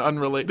because of an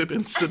unrelated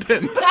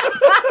incident.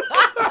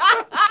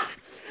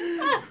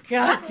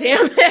 God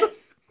damn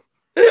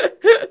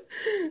it.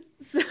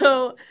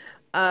 So,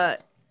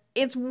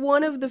 it's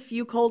one of the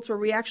few cults where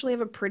we actually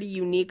have a pretty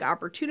unique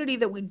opportunity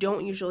that we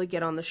don't usually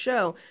get on the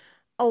show.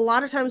 A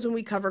lot of times when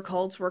we cover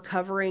cults, we're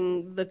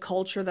covering the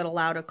culture that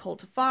allowed a cult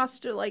to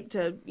foster,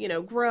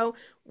 grow.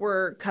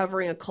 We're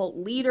covering a cult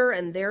leader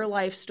and their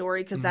life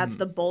story because that's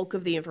the bulk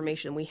of the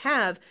information we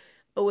have.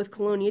 But with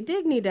Colonia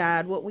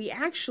Dignidad, what we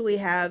actually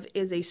have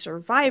is a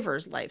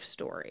survivor's life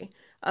story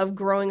of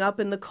growing up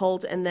in the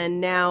cult and then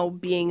now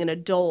being an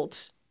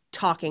adult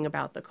talking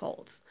about the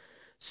cult.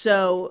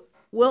 So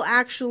we'll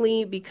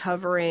actually be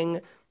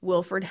covering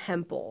Wilfred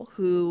Hempel,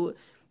 who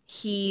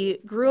he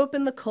grew up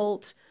in the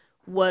cult,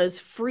 was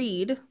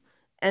freed,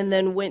 and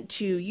then went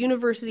to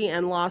university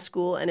and law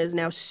school and is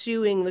now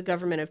suing the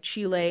government of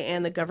Chile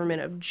and the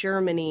government of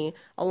Germany,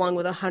 along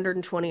with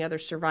 120 other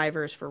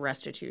survivors for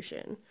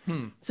restitution.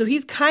 So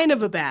he's kind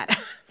of a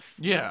badass.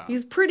 Yeah.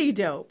 He's pretty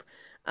dope.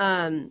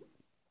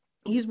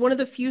 He's one of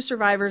the few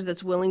survivors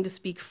that's willing to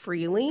speak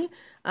freely,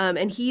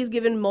 and he's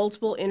given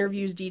multiple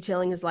interviews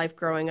detailing his life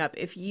growing up.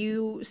 If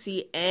you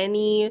see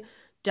any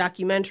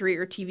documentary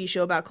or TV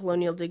show about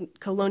Colonia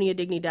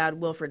Dignidad,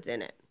 Wilfred's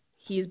in it.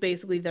 He's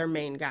basically their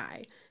main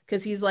guy.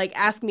 Because he's like,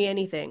 ask me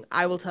anything.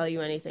 I will tell you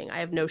anything. I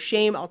have no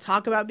shame. I'll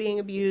talk about being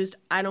abused.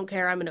 I don't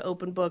care. I'm an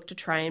open book to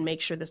try and make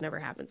sure this never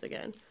happens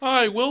again.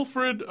 Hi,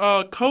 Wilfred,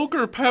 Coke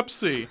or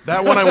Pepsi?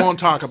 That one I won't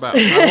talk about.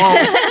 I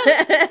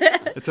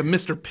won't. It's a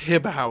Mr.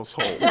 Pibb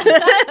household.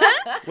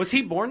 Was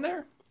he born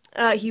there?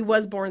 He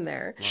was born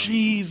there.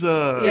 Jesus.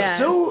 Yeah. It's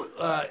so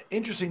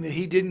interesting that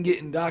he didn't get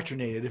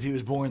indoctrinated if he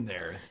was born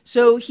there.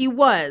 So he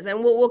was,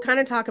 and we'll kind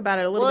of talk about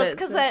it a little Well, bit.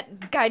 it's because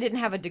that guy didn't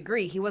have a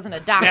degree. He wasn't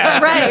a doctor.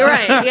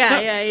 Right.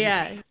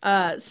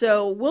 Yeah.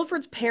 So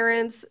Wilfred's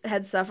parents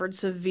had suffered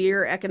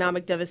severe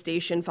economic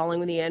devastation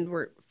following the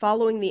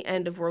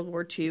end of World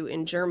War II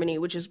in Germany,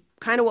 which is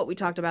kind of what we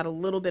talked about a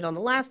little bit on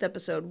the last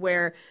episode,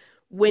 where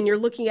when you're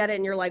looking at it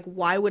and you're like,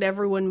 why would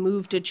everyone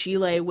move to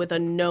Chile with a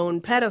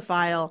known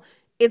pedophile?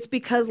 It's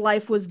because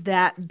life was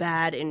that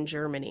bad in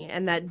Germany,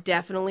 and that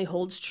definitely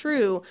holds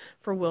true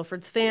for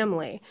Wilfred's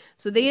family.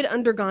 So they had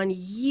undergone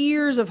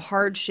years of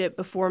hardship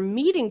before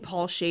meeting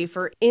Paul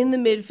Schaefer in the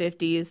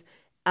mid-50s.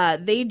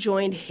 They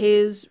joined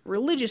his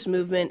religious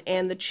movement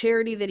and the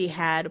charity that he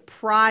had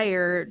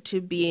prior to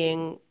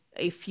being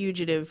a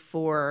fugitive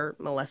for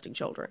molesting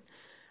children.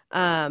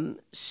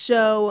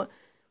 So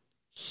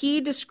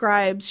he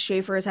describes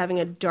Schaefer as having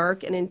a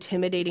dark and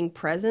intimidating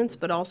presence,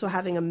 but also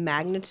having a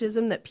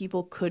magnetism that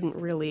people couldn't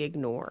really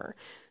ignore.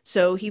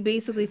 So he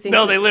basically thinks...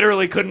 No, they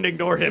literally couldn't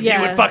ignore him.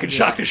 Yeah. He would fucking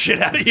shock the shit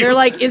out of you. They're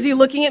like, is he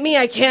looking at me?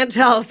 I can't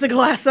tell. It's a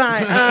glass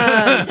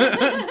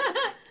eye.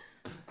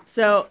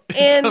 So,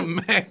 and... It's a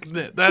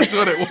magnet. That's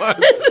what it was.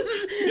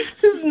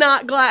 It's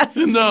not glass.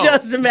 It's No.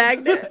 just a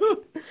magnet.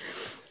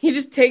 He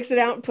just takes it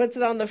out and puts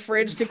it on the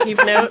fridge to keep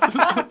notes.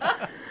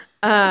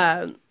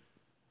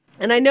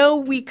 And I know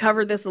we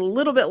covered this a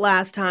little bit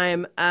last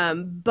time,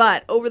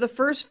 but over the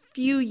first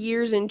few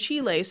years in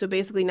Chile, so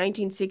basically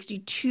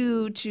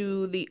 1962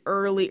 to the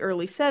early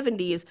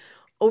 70s,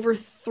 over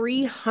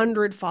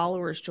 300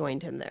 followers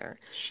joined him there.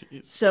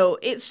 Jeez. So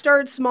it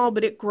starts small,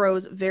 but it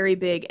grows very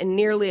big, and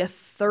nearly a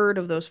third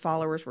of those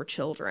followers were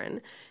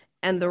children.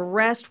 And the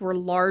rest were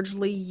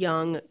largely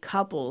young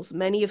couples,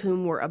 many of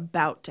whom were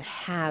about to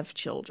have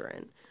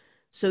children.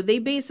 So they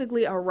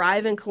basically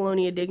arrive in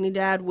Colonia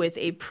Dignidad with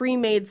a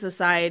pre-made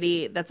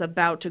society that's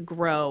about to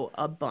grow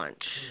a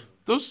bunch.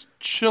 Those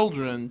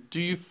children,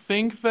 do you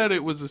think that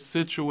it was a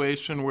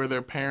situation where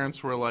their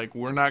parents were like,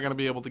 we're not going to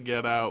be able to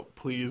get out,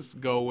 please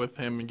go with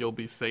him and you'll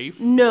be safe?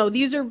 No,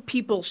 these are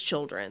people's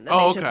children that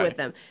they took okay. with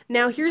them.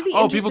 Now, here's the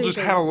Oh, interesting people just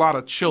thing. had a lot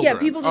of children. Yeah,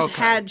 people just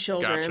Okay. had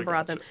children Gotcha, and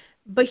brought gotcha. them.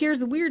 But here's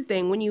the weird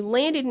thing. When you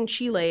landed in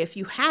Chile, if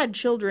you had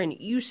children,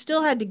 you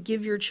still had to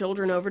give your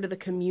children over to the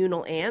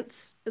communal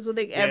aunts. Is what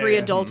every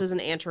adult is an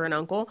aunt or an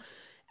uncle.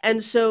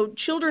 And so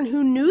children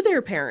who knew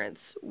their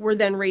parents were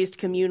then raised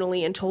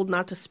communally and told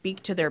not to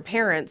speak to their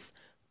parents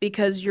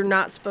because you're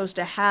not supposed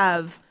to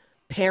have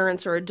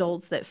parents or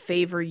adults that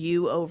favor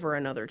you over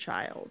another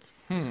child.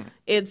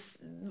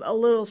 It's a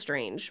little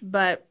strange,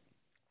 but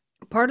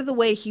part of the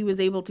way he was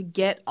able to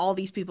get all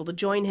these people to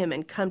join him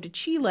and come to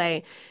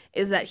Chile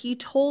is that he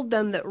told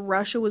them that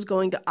Russia was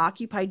going to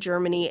occupy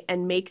Germany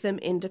and make them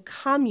into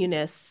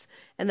communists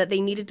and that they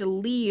needed to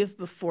leave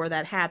before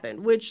that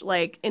happened, which,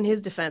 like, in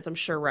his defense, I'm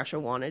sure Russia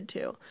wanted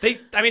to. They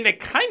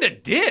kind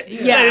of did.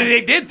 Yeah.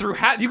 They did through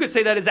you could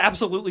say that is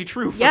absolutely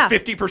true for Yeah.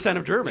 50%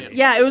 of Germany.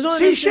 Yeah, it was one of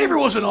See, those Schaefer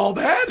wasn't all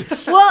bad.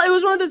 Well, it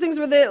was one of those things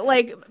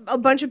where a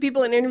bunch of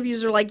people in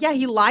interviews are like, yeah,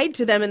 he lied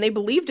to them and they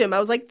believed him. I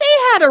was like, they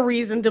had a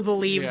reason to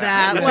believe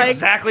that. That's Like,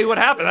 exactly what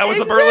happened. That was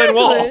the Berlin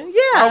Wall.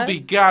 Yeah. I'll be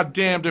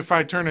goddamned if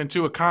I turn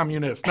into a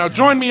communist. Now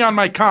join me on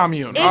my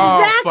commune.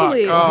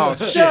 Exactly. Oh,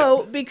 fuck. Oh, shit.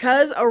 So,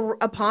 because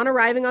upon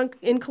arriving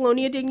in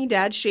Colonia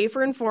Dignidad,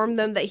 Schaefer informed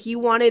them that he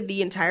wanted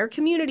the entire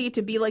community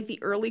to be like the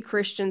early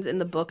Christians in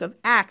the Book of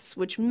Acts,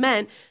 which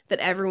meant that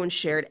everyone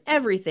shared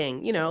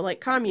everything,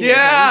 like communism.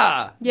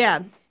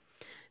 Yeah.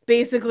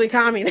 Basically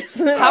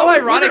communism. How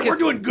ironic We're is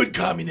doing good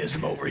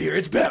communism over here.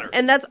 It's better.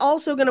 And that's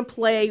also going to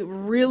play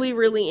really,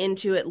 really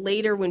into it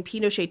later when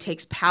Pinochet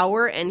takes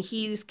power and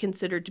he's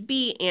considered to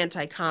be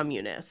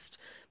anti-communist.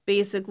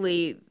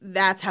 Basically,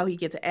 that's how he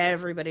gets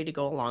everybody to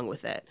go along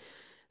with it.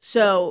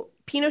 So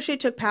Pinochet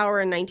took power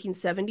in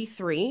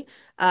 1973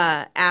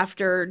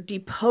 after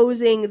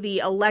deposing the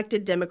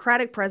elected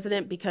Democratic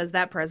president because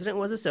that president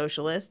was a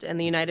socialist and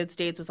the United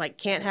States was like,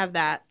 can't have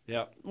that.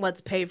 Yep. Let's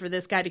pay for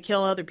this guy to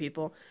kill other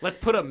people. Let's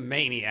put a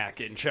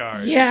maniac in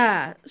charge.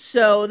 Yeah.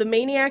 So the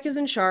maniac is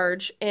in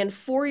charge. And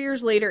 4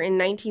 years later in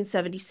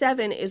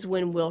 1977 is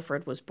when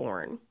Wilfred was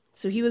born.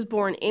 So he was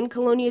born in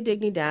Colonia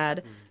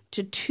Dignidad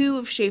to two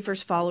of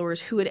Schaefer's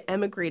followers who had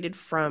emigrated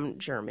from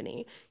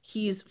Germany.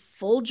 He's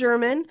full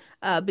German,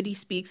 but he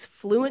speaks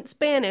fluent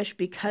Spanish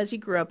because he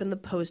grew up in the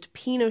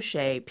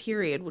post-Pinochet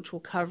period, which we'll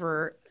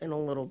cover in a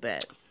little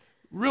bit.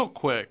 Real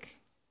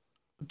quick,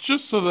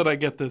 just so that I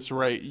get this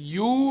right,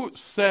 you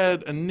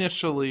said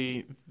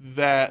initially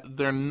that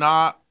they're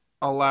not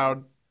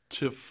allowed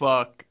to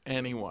fuck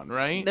anyone,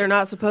 right? They're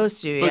not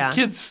supposed to, But yeah.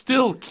 kids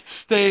still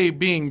stay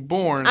being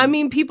born. I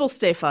mean, people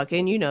stay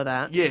fucking, you know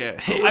that. Yeah.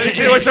 I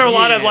mean, was there a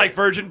lot of like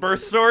virgin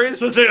birth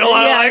stories? Was there a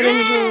lot of like,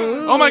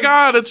 Oh my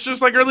God, it's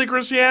just like early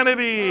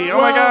Christianity. Oh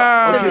my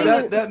God.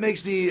 Okay, that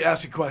makes me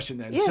ask a question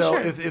then. Yeah, so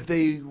sure. if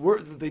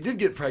they did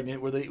get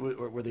pregnant, were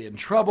they in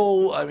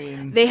trouble? I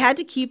mean, They had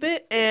to keep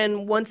it,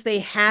 and once they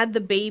had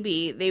the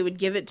baby, they would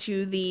give it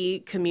to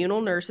the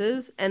communal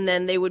nurses, and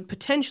then they would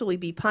potentially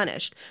be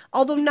punished.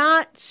 Although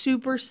not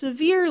super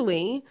severely,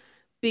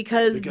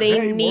 because they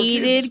hey, more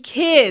needed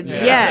kids.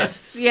 Yeah.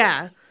 Yes.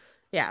 Yeah.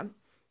 Yeah.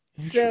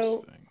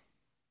 So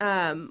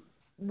Interesting.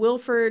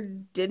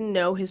 Wilford didn't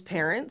know his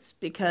parents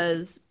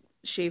because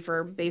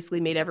Schaefer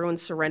basically made everyone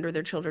surrender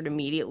their children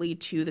immediately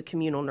to the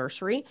communal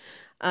nursery.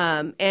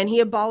 And he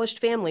abolished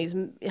families,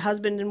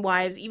 husband and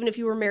wives. Even if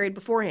you were married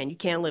beforehand, you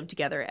can't live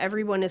together.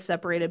 Everyone is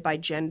separated by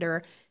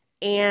gender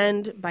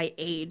and by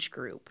age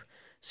group.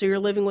 So you're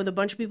living with a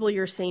bunch of people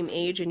your same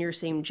age and your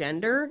same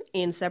gender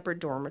in separate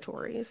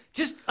dormitories.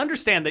 just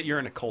understand that you're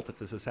in a cult if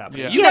this is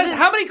happening. Yeah. You Yeah, guys,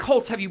 how many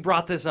cults have you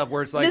brought this up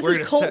where it's like This we're is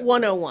gonna Cult set-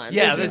 101.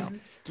 Yeah, This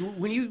is-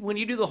 when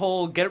you do the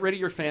whole get rid of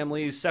your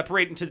families,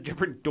 separate into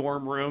different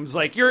dorm rooms,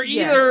 like you're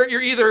Yeah.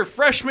 either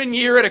freshman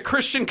year at a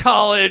Christian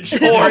college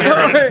or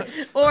you're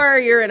or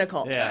you're in a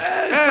cult.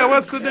 yeah. Yeah,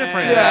 what's the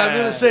difference? yeah, I'm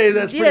gonna say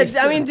that's Yeah, pretty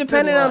I mean, thin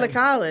depending on the line.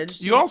 college.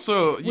 You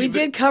also We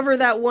did cover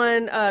that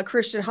one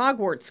Christian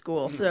Hogwarts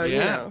school, so you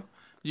Yeah. know.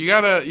 You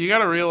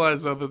gotta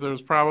realize though that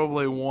there's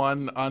probably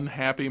one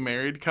unhappy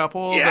married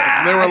couple. Yeah,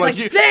 that they were like,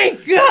 you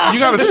Thank God.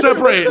 gotta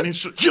separate, and he's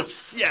just,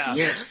 yes, Yeah.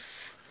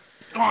 Yes.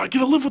 oh, I get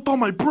to live with all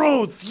my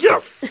bros.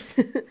 Yes.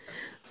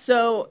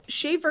 So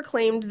Schaefer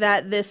claimed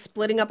that this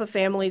splitting up of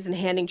families and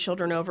handing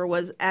children over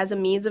was as a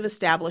means of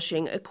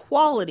establishing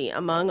equality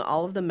among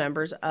all of the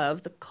members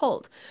of the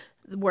cult,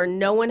 where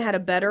no one had a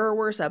better or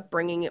worse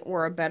upbringing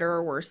or a better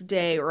or worse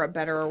day or a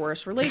better or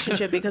worse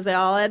relationship because they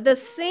all had the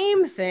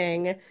same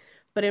thing.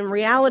 But in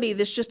reality,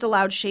 this just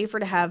allowed Schaefer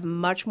to have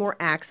much more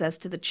access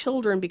to the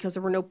children because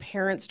there were no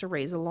parents to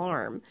raise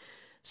alarm.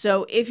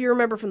 So if you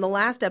remember from the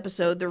last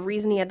episode, the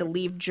reason he had to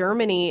leave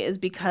Germany is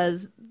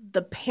because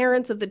the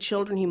parents of the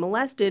children he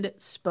molested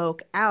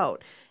spoke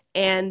out.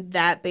 And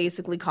that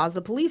basically caused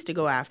the police to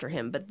go after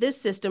him. But this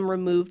system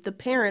removed the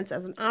parents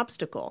as an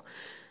obstacle.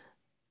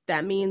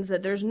 That means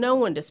that there's no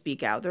one to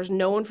speak out. There's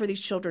no one for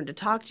these children to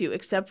talk to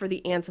except for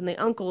the aunts and the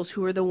uncles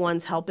who are the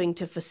ones helping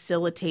to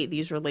facilitate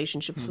these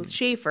relationships with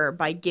Schaefer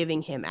by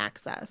giving him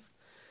access.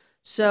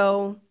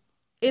 So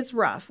it's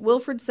rough.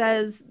 Wilfred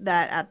says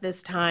that at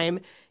this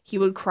time he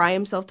would cry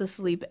himself to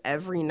sleep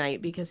every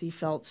night because he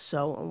felt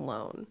so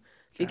alone.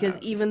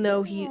 Because even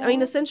though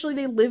essentially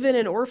they live in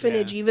an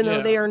orphanage, Yeah. even though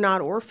Yeah. they are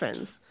not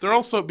orphans. They're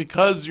also,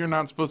 because you're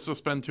not supposed to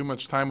spend too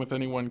much time with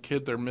any one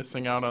kid, they're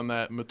missing out on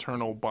that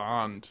maternal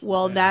bond.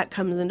 Well, that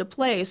comes into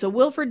play. So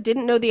Wilfred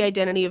didn't know the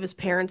identity of his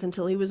parents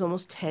until he was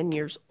almost 10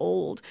 years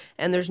old.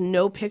 And there's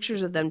no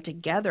pictures of them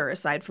together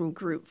aside from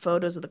group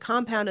photos of the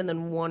compound and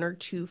then one or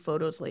two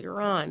photos later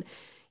on.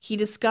 He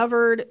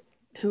discovered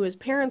who his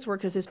parents were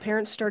because his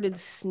parents started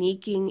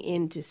sneaking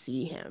in to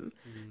see him.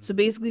 So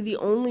basically the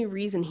only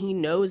reason he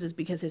knows is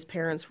because his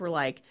parents were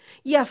like,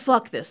 yeah,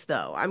 fuck this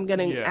though. I'm going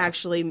to Yeah.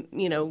 actually,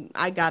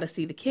 I got to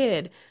see the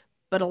kid.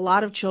 But a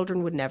lot of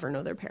children would never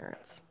know their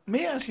parents.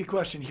 May I ask you a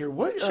question here?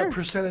 What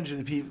percentage of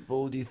the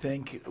people do you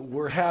think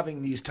were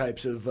having these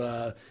types of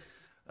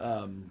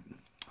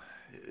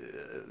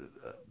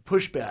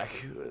pushback,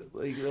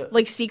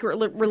 Like secret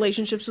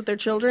relationships with their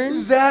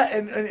children. that,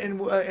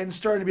 and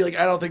starting to be like,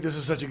 I don't think this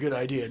is such a good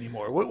idea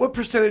anymore. What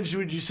percentage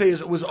would you say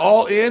was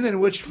all in,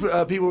 and which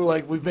people were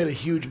like, we've made a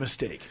huge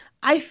mistake?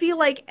 I feel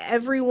like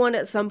everyone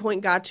at some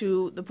point got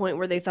to the point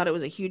where they thought it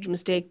was a huge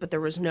mistake, but there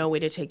was no way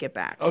to take it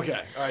back. Okay,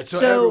 all right. So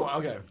So-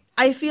 everyone, okay.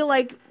 I feel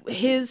like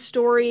his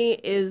story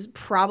is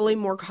probably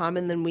more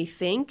common than we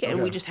think, and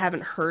we Okay. just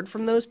haven't heard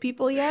from those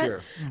people yet.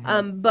 Sure.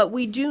 But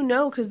we do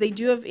know, because they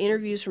do have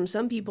interviews from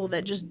some people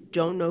that just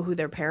don't know who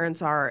their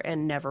parents are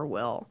and never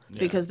will,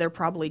 because they're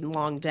probably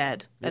long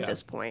dead at Yeah.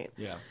 this point.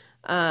 Yeah.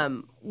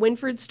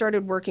 Winfred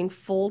started working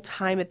full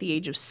time at the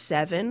age of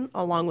 7,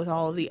 along with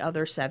all of the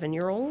other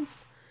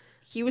 7-year-olds.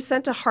 He was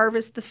sent to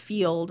harvest the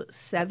field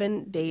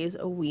 7 days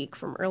a week,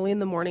 from early in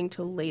the morning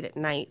till late at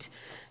night.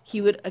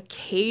 He would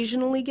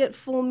occasionally get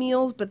full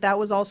meals, but that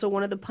was also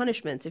one of the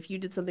punishments. If you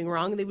did something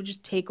wrong, they would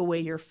just take away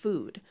your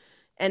food.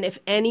 And if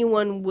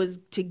anyone was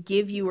to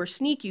give you or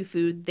sneak you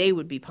food, they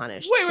would be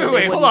punished. Wait, So they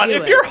wait, hold wouldn't on. do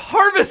If it. you're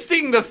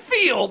harvesting the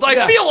field, I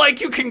Yeah. feel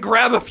like you can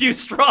grab a few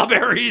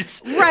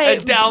strawberries Right,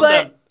 and down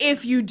but them.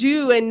 if you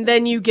do and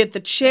then you get the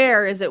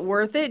chair, is it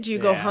worth it? Do you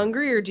go Yeah.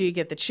 hungry or do you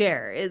get the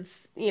chair?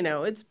 It's,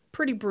 it's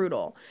pretty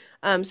brutal.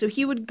 So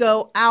he would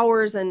go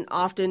hours and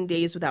often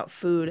days without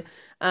food.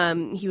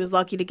 He was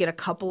lucky to get a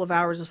couple of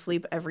hours of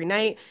sleep every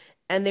night,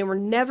 and they were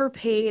never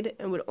paid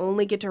and would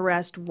only get to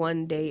rest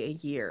 1 day a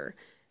year.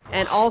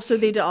 And also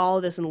they did all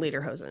of this in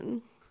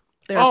Lederhosen.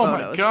 There are Oh my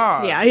photos.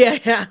 God.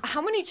 Yeah.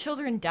 How many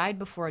children died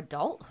before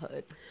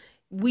adulthood?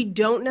 We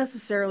don't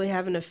necessarily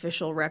have an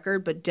official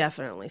record, but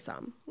definitely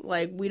some.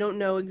 Like, we don't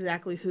know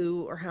exactly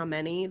who or how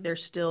many. They're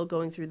still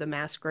going through the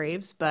mass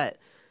graves, but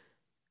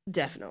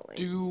definitely.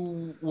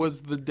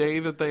 Was the day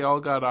that they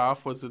all got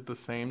off, was it the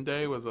same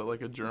day? Was it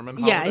like a German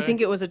Yeah, holiday? I think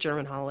it was a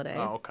German holiday.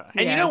 Oh, okay.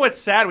 And you know what's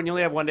sad? When you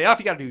only have 1 day off,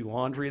 you got to do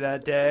laundry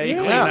that day, Yeah.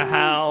 clean the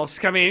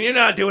house. I mean, you're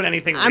not doing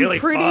anything I'm really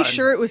pretty fun.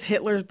 sure it was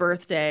Hitler's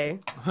birthday.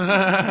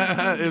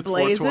 It's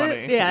Blaze 420.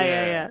 it?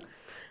 Yeah.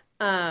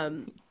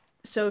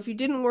 So if you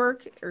didn't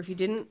work or if you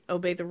didn't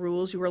obey the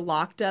rules, you were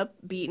locked up,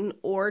 beaten,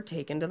 or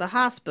taken to the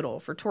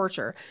hospital for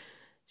torture.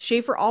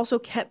 Schaefer also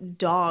kept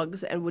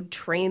dogs and would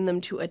train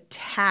them to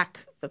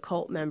attack the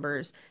cult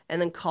members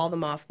and then call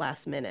them off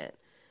last minute.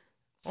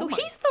 So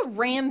he's the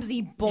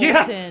Ramsey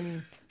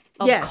Bolton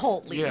of Yes.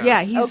 cult leaders.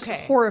 Yeah, he's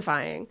okay.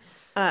 horrifying.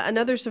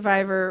 Another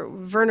survivor,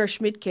 Werner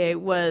Schmidtke,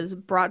 was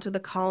brought to the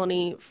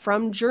colony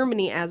from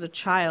Germany as a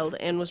child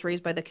and was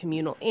raised by the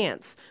communal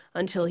aunts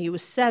until he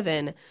was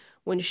 7,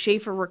 when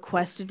Schaefer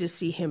requested to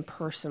see him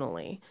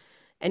personally.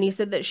 And he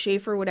said that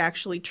Schaefer would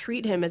actually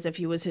treat him as if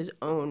he was his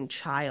own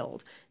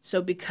child.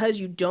 So because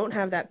you don't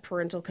have that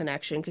parental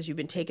connection, because you've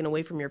been taken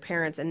away from your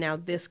parents, and now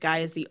this guy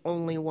is the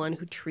only one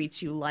who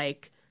treats you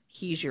like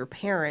he's your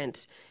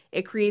parent,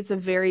 it creates a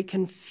very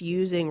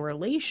confusing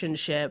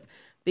relationship,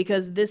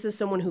 because this is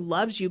someone who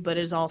loves you but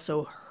is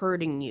also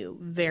hurting you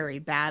very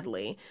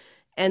badly.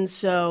 And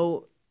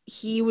so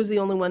he was the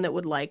only one that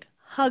would like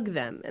hug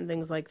them and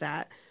things like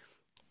that.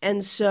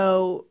 And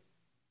so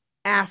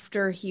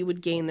after he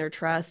would gain their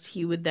trust,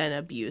 he would then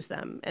abuse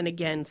them, and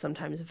again,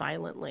 sometimes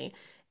violently.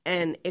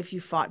 And if you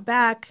fought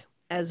back,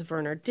 as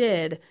Werner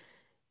did,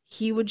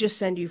 he would just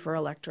send you for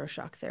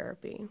electroshock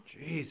therapy.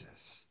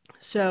 Jesus.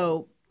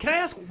 So Can I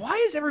ask, why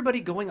is everybody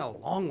going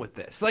along with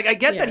this? Like, I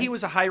get that Yeah. he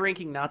was a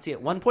high-ranking Nazi at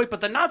one point,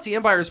 but the Nazi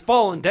Empire has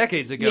fallen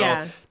decades ago.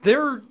 Yeah.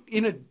 They're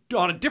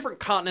on a different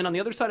continent on the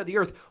other side of the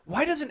earth.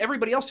 Why doesn't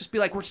everybody else just be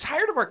like, we're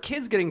tired of our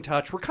kids getting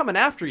touched. We're coming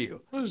after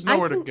you. There's I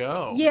nowhere think- to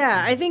go.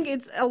 Yeah, I think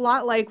it's a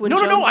lot like when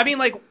No. I mean,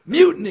 like,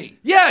 Mutiny.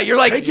 yeah, you're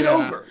like, Take it Yeah.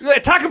 over.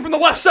 attack him from the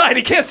left side.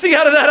 He can't see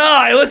out of that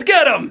eye. Let's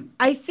get him.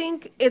 I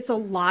think it's a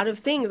lot of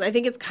things. I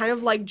think it's kind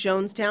of like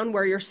Jonestown,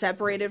 where you're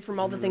separated from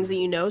all the things that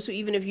you know. So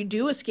even if you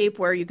do escape,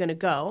 where are you going to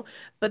go?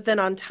 But then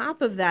on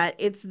top of that,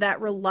 it's that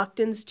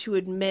reluctance to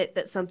admit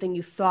that something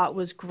you thought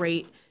was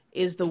great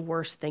is the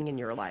worst thing in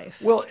your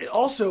life. Well,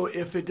 also,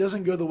 if it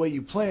doesn't go the way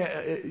you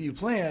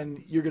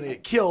plan, you're going to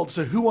get killed.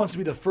 So who wants to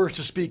be the first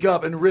to speak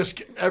up and risk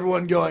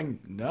everyone going,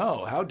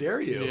 no, how dare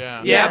you?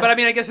 Yeah. Yeah, but I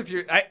mean, I guess if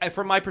you're,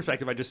 from my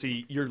perspective, I just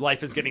see your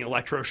life is getting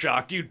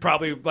electroshocked. You'd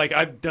probably, like,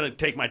 I'm going to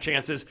take my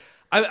chances.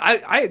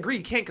 I agree,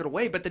 you can't get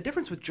away, but the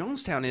difference with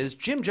Jonestown is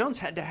Jim Jones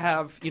had to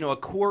have, a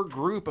core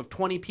group of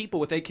 20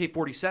 people with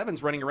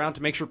AK-47s running around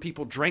to make sure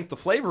people drank the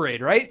Flavor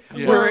Aid, right?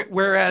 Yeah.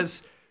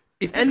 Whereas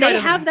if this And guy they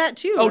doesn't- have that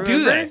too. Oh, do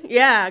remember? they?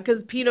 Yeah,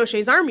 because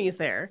Pinochet's army is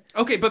there.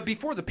 Okay, but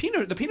before the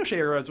Pinochet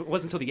era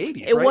wasn't until the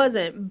 80s, It right?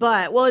 wasn't,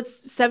 but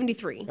it's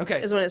 73. Okay.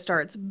 Is when it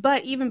starts.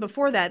 But even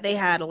before that, they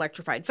had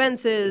electrified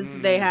fences.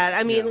 They had,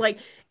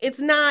 it's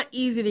not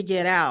easy to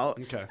get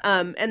out. Okay.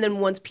 And then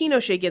once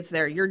Pinochet gets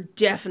there, you're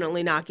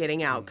definitely not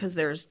getting out, because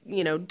there's,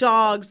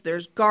 dogs,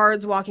 there's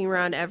guards walking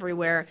around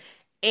everywhere.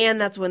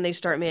 And that's when they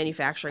start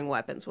manufacturing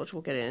weapons, which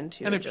we'll get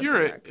into. And in if just a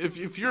you're sec.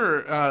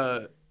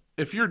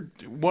 if you're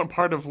one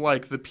part of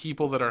like the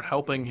people that are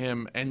helping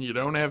him and you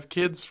don't have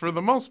kids, for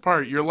the most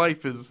part, your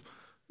life is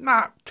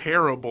not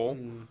terrible.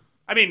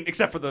 I mean,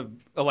 except for the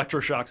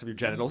electroshocks of your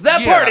genitals.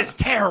 That Yeah. part is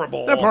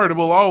terrible. That part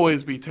will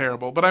always be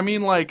terrible. But I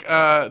mean, like,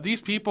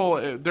 these people,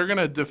 they're going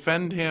to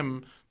defend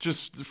him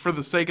just for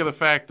the sake of the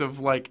fact of,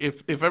 like,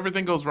 if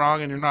everything goes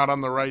wrong and you're not on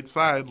the right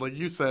side, like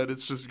you said,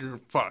 it's just you're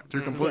fucked.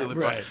 You're completely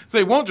right. fucked. So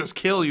they won't just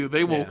kill you.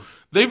 They will.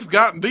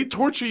 They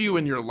torture you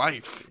in your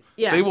life.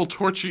 Yeah. They will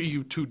torture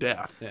you to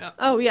death. Yeah.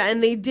 Oh yeah,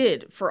 and they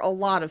did for a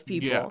lot of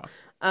people.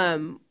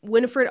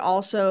 Winifred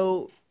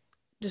also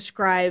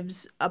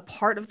describes a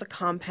part of the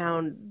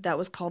compound that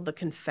was called the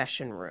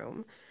confession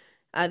room.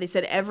 They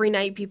said every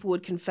night people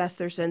would confess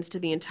their sins to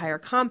the entire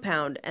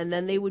compound, and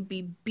then they would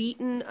be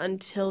beaten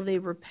until they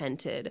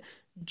repented,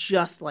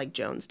 just like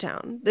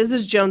Jonestown. This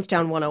is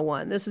Jonestown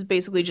 101. This is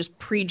basically just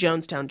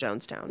pre-Jonestown,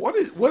 Jonestown.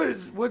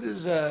 What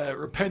does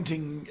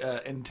repenting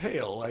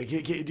entail? Like, do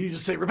you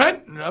just say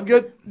repent? I'm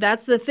good.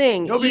 That's the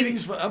thing. No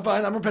beatings. I'm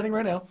fine. I'm repenting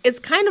right now. It's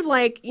kind of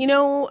like,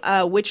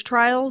 witch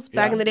trials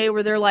back Yeah. in the day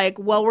where they're like,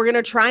 well, we're going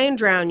to try and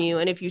drown you,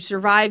 and if you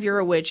survive, you're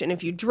a witch, and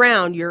if you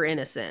drown, you're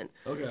innocent.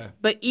 Okay.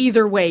 But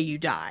either way, you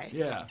die.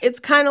 Yeah. It's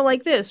kind of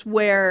like this,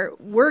 where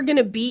we're going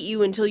to beat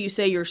you until you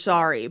say you're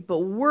sorry, but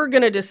we're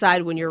going to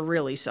decide when you're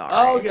really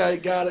sorry. Okay,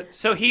 got it.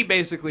 So he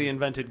basically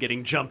invented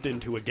getting jumped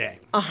into a gang.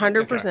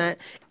 100%.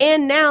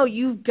 And now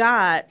you've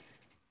got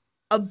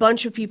a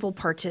bunch of people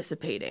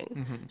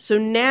participating. So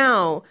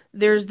now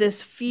there's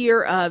this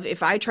fear of,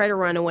 if I try to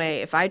run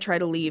away, if I try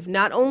to leave,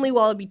 not only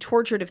will I be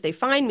tortured if they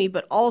find me,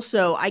 but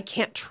also I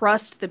can't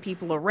trust the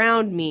people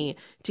around me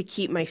to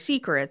keep my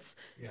secrets.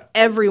 Yeah.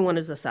 Everyone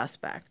is a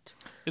suspect.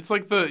 It's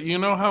like you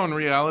know how in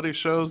reality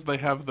shows they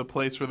have the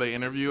place where they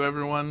interview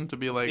everyone to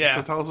be like, Yeah.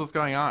 so tell us what's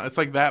going on. It's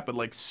like that, but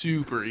like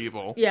super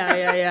evil.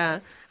 Yeah.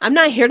 I'm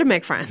not here to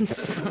make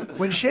friends.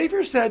 When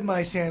Schaefer said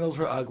my sandals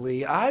were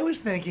ugly, I was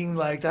thinking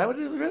like that would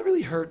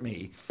really hurt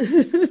me.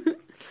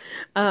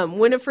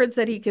 Winifred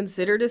said he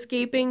considered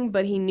escaping,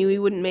 but he knew he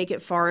wouldn't make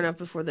it far enough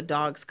before the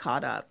dogs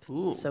caught up.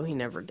 So he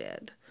never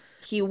did.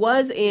 He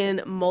was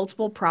in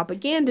multiple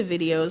propaganda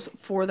videos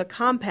for the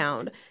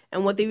compound,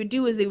 and what they would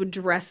do is they would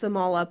dress them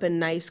all up in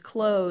nice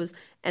clothes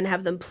and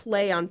have them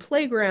play on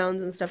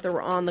playgrounds and stuff that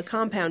were on the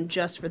compound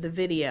just for the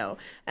video.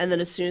 And then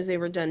as soon as they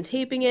were done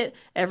taping it,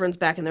 everyone's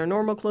back in their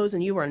normal clothes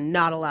and you are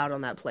not allowed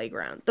on that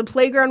playground. The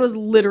playground was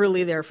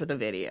literally there for the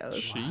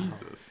videos.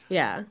 Jesus.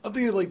 Yeah. I'm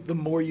thinking like the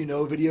More You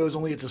Know videos,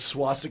 only it's a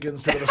swastika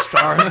instead of a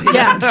star.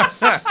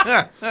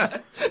 Yeah.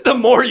 The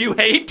more you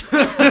hate.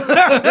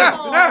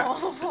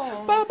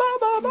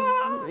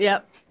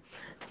 Yep.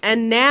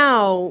 And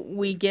now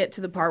we get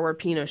to the part where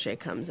Pinochet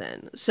comes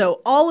in.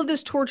 So all of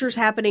this torture is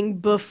happening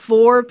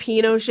before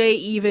Pinochet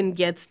even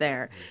gets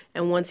there.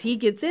 And once he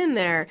gets in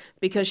there,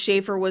 because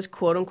Schaefer was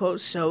quote unquote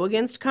so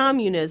against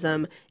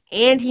communism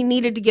and he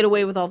needed to get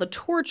away with all the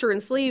torture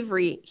and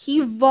slavery, he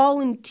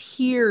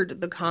volunteered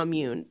the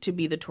commune to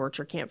be the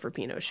torture camp for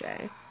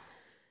Pinochet.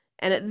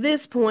 And at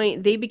this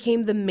point, they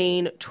became the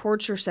main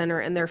torture center,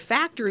 and their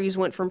factories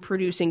went from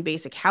producing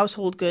basic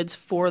household goods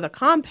for the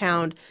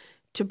compound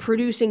to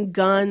producing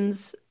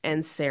guns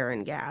and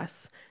sarin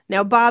gas.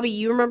 Now, Bobby,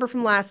 you remember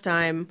from last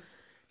time,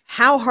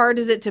 how hard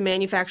is it to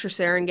manufacture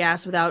sarin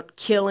gas without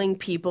killing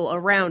people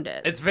around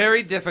it? It's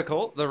very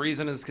difficult. The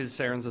reason is because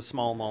sarin's a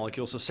small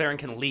molecule, so sarin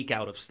can leak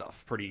out of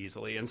stuff pretty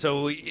easily. And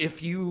so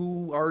if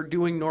you are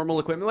doing normal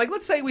equipment, like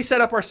let's say we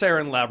set up our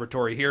sarin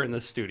laboratory here in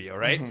this studio,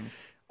 right? Mm-hmm.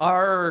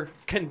 Our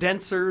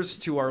condensers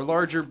to our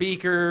larger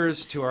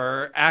beakers to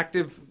our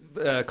active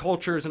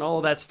cultures and all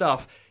of that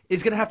stuff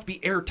is going to have to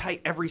be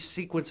airtight every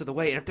sequence of the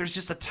way. And if there's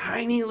just a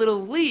tiny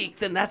little leak,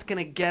 then that's going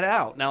to get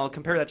out. Now, I'll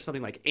compare that to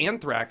something like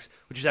anthrax,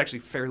 which is actually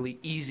fairly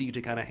easy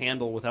to kind of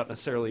handle without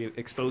necessarily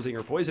exposing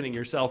or poisoning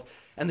yourself.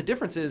 And the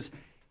difference is,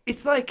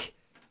 it's like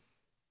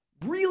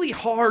really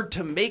hard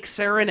to make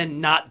sarin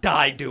and not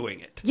die doing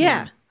it.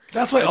 Yeah.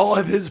 That's why all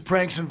of his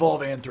pranks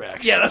involve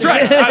anthrax. Yeah, that's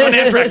right. I'm an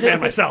anthrax man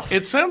myself.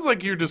 It sounds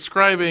like you're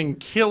describing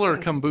killer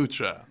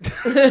kombucha.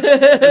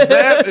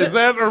 Is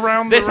that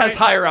around This the has right?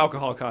 higher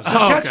alcohol content.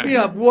 Catch okay. me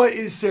up. What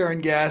is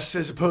sarin gas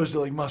as opposed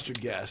to like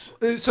mustard gas?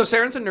 So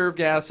sarin's a nerve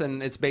gas,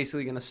 and it's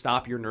basically going to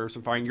stop your nerves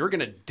from firing. You're going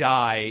to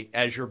die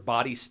as your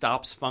body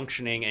stops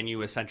functioning, and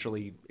you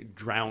essentially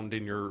drowned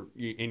in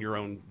your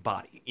own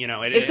body. You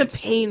know, It's a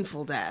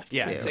painful death,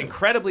 yeah, too. it's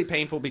incredibly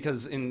painful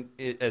because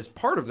as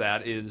part of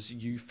that is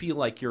you feel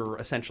like you're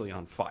essentially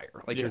on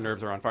fire, like your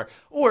nerves are on fire.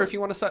 Or if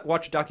you want to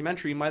watch a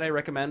documentary, might I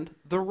recommend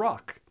The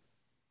Rock?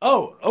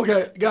 Oh,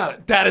 okay, got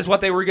it. That is what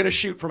they were going to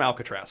shoot from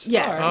Alcatraz.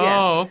 Yeah, yeah.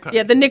 Oh, okay.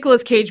 Yeah, the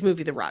Nicolas Cage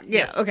movie, The Rock.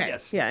 Yeah, okay.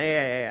 yes. Yeah.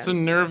 It's a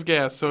nerve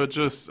gas, so it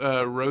just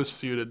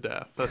roasts you to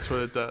death. That's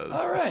what it does.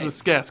 All right. So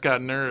this gas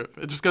got nerve.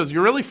 It just goes,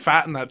 you're really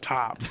fat in that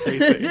top,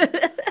 Stacy.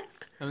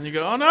 And then you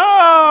go, oh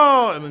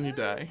no! And then you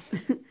die.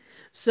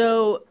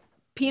 So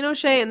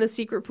Pinochet and the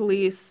secret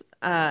police,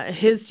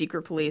 his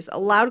secret police,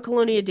 allowed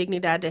Colonia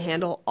Dignidad to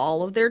handle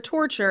all of their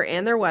torture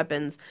and their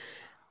weapons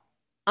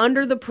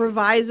under the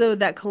proviso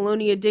that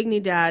Colonia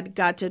Dignidad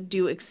got to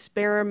do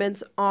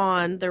experiments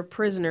on their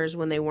prisoners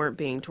when they weren't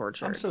being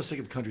tortured. I'm so sick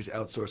of countries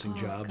outsourcing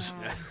jobs.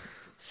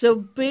 So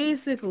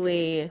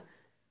basically,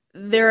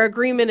 their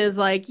agreement is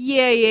like,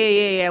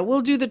 yeah,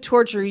 we'll do the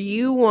torture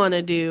you want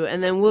to do,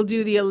 and then we'll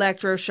do the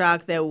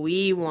electroshock that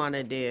we want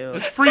to do.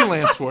 It's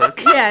freelance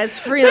work. Yeah, it's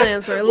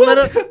freelancer.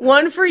 Little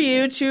one for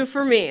you, two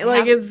for me.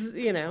 Like, it's,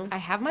 I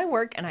have my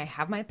work and I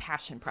have my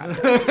passion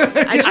project.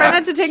 I try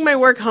not to take my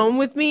work home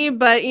with me,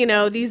 but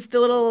the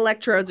little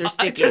electrodes are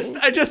sticky.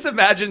 I just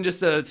imagine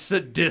just a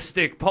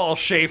sadistic Paul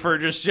Schaefer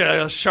just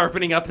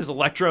sharpening up his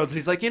electrodes. And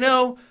he's like,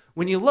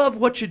 when you love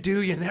what you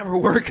do, you never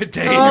work a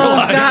day in your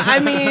life. God, I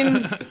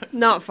mean,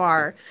 not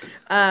far.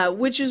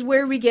 Which is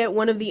where we get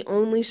one of the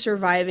only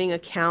surviving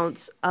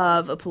accounts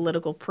of a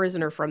political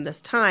prisoner from this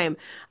time.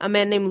 A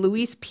man named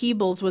Luis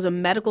Peebles was a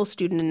medical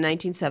student in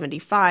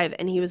 1975,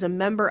 and he was a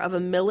member of a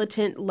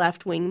militant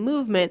left-wing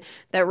movement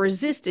that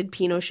resisted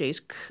Pinochet's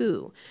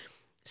coup.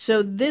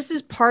 So this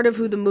is part of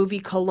who the movie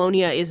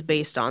Colonia is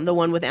based on, the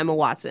one with Emma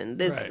Watson.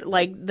 This,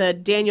 like, the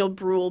Daniel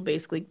Bruhl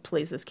basically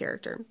plays this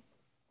character.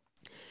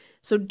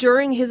 So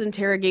during his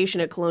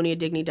interrogation at Colonia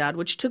Dignidad,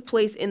 which took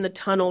place in the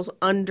tunnels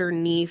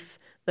underneath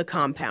the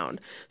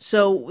compound.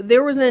 So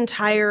there was an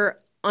entire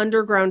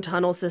underground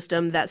tunnel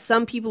system that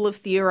some people have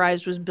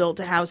theorized was built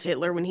to house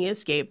Hitler when he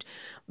escaped,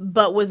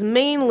 but was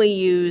mainly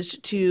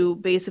used to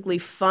basically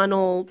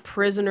funnel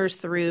prisoners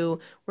through,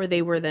 where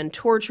they were then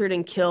tortured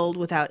and killed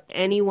without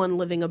anyone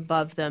living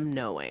above them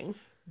knowing.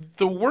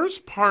 The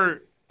worst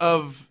part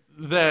of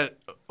that,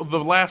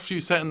 the last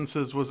few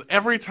sentences, was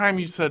every time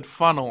you said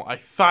funnel, I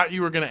thought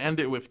you were going to end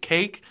it with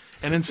cake,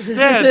 and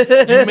instead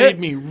you made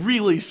me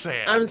really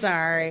sad. I'm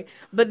sorry.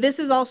 But this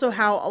is also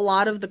how a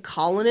lot of the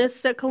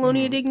colonists at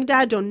Colonia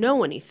Dignidad don't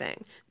know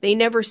anything. They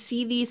never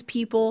see these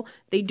people.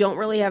 They don't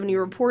really have any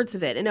reports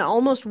of it. And it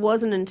almost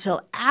wasn't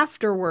until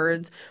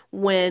afterwards,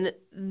 when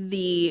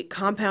the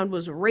compound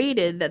was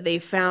raided, that they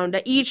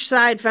found, each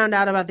side found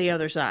out about the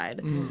other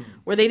side,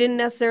 where they didn't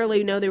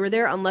necessarily know they were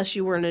there unless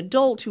you were an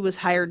adult who was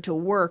hired to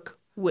work,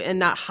 and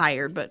not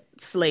hired, but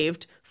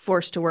slaved,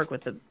 forced to work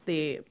with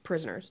the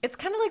prisoners. It's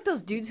kind of like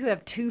those dudes who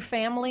have two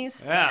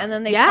families, Yeah. and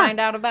then they Yeah. find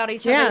out about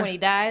each Yeah. other when he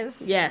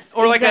dies. Yes.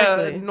 Or like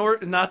exactly.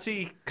 a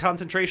Nazi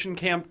concentration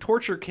camp,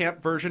 torture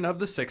camp version of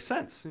The Sixth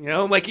Sense.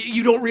 Like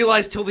you don't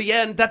realize till the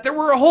end that there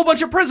were a whole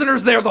bunch of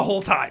prisoners there the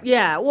whole time.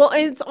 Yeah, well,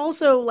 and it's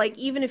also like,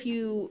 even if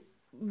you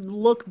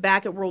look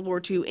back at World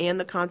War II and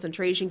the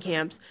concentration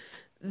camps,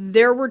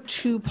 there were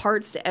two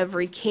parts to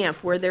every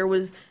camp, where there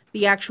was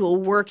the actual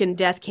work and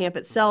death camp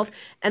itself,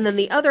 and then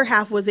the other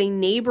half was a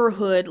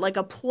neighborhood, like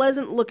a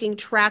pleasant-looking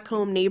track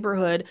home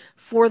neighborhood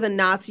for the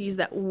Nazis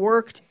that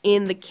worked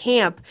in the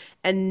camp,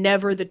 and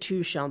never the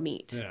two shall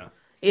meet. Yeah.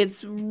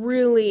 It's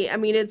really, I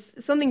mean,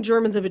 it's something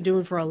Germans have been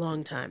doing for a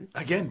long time.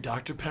 Again,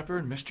 Dr. Pepper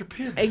and Mr.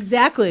 Pibb.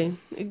 Exactly.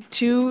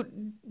 Two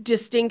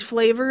distinct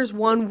flavors,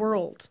 one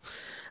world.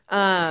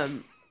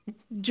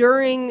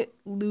 During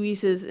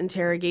Luis's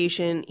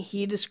interrogation,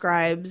 he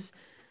describes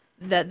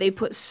that they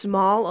put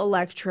small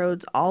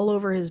electrodes all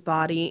over his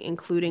body,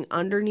 including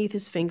underneath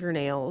his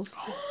fingernails,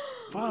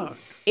 Fuck.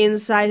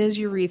 inside his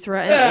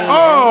urethra and anus,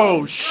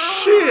 Oh,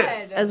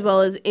 shit. as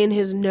well as in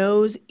his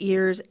nose,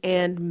 ears,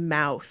 and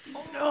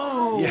mouth.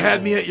 You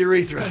had me at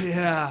urethra.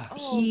 Yeah.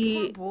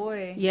 He, Poor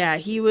boy. yeah,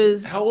 he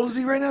was. How old is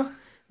he right now?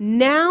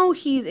 Now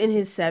he's in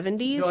his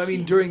 70s. No, I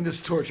mean during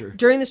this torture.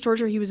 During this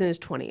torture, he was in his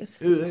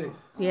 20s. Ugh.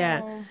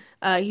 Yeah.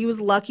 He was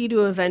lucky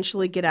to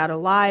eventually get out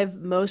alive.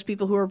 Most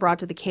people who were brought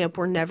to the camp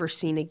were never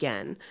seen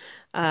again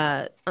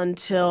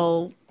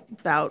until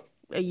about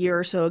a year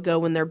or so ago,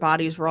 when their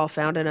bodies were all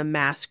found in a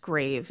mass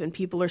grave, and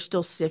people are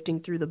still sifting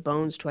through the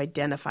bones to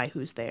identify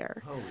who's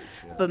there. Holy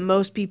shit. But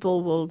most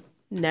people will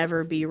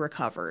never be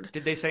recovered.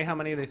 Did they say how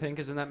many they think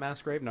is in that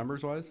mass grave,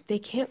 numbers-wise? They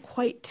can't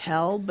quite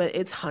tell, but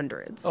it's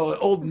hundreds. Oh,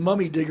 old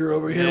mummy digger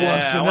over here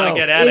wants to I know. want to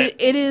get at it.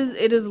 It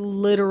is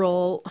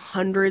literal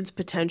hundreds,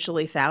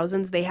 potentially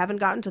thousands. They haven't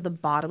gotten to the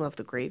bottom of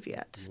the grave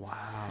yet.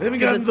 They haven't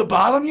gotten to the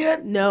bottom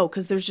yet? No,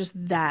 because there's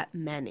just that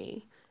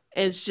many.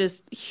 It's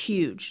just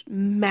huge,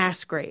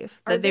 mass grave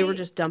that they were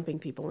just dumping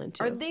people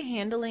into. Are they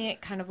handling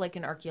it kind of like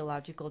an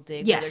archaeological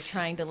dig? Yes. Where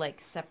they're trying to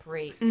like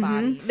separate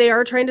bodies. They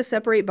are trying to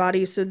separate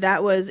bodies. So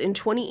that was in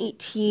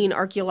 2018.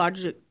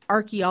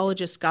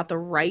 Archaeologists got the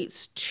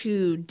rights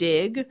to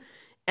dig,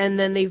 and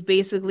then they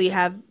basically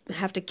have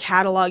to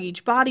catalog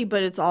each body,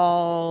 but it's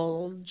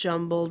all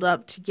jumbled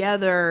up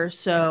together.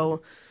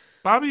 So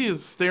Bobby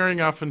is staring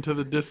off into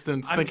the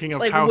distance, thinking of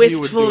like, how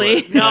wistfully. he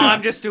would do it. No,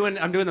 I'm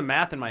doing the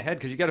math in my head,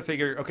 because you got to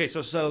figure. Okay,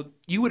 so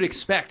you would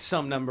expect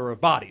some number of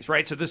bodies,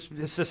 right? So this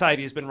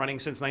society has been running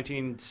since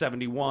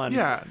 1971.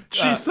 Yeah,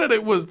 she said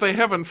it was. They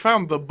haven't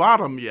found the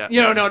bottom yet.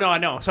 No, I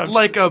know. So I'm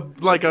Like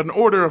an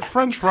order of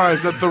French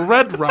fries at the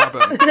Red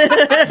Robin.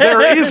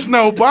 There is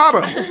no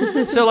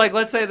bottom. So, like,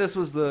 let's say this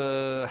was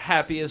the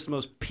happiest,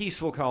 most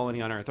peaceful colony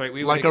on Earth, right?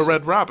 We would Like a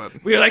Red Robin.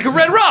 We are like a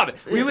Red Robin.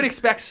 We would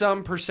expect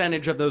some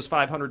percentage of those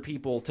 500 people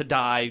people to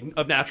die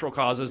of natural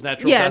causes,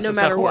 natural Yeah, deaths no and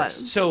matter stuff. what.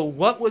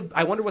 So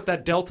I wonder what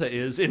that delta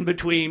is in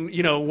between,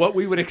 what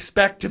we would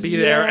expect to be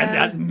there and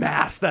Yeah. that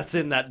mass that's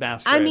in that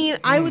mass I grave. mean,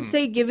 I would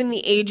say given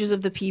the ages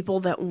of the people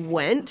that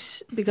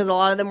went, because a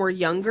lot of them were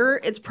younger,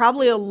 it's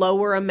probably a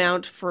lower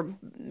amount from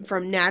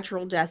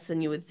natural deaths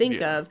than you would think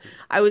of.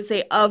 I would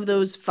say of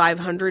those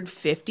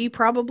 550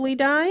 probably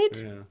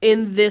died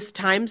in this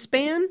time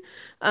span.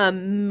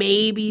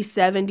 Maybe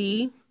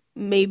 70,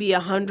 maybe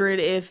 100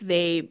 if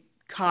they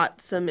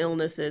caught some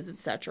illnesses,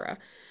 etc.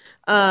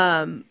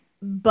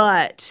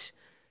 But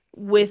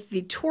with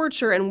the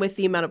torture and with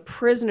the amount of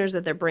prisoners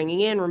that they're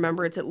bringing in,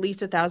 remember it's at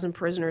least 1,000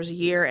 prisoners a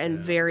year and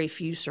very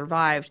few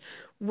survived.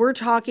 We're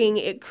talking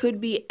it could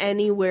be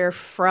anywhere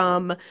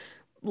from,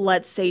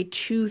 let's say,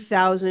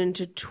 2,000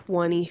 to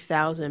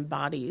 20,000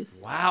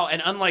 bodies. Wow,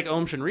 and unlike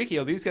Om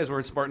Shinrikyo, these guys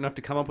weren't smart enough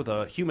to come up with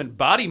a human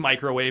body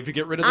microwave to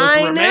get rid of those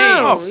I remains.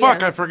 know. Oh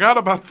fuck! Yeah. I forgot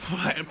about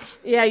that.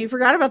 Yeah, you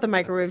forgot about the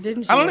microwave,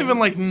 didn't you? I don't even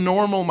like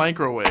normal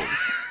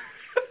microwaves.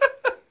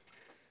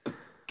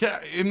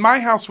 In my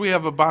house, we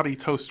have a body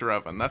toaster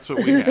oven. That's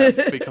what we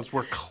have because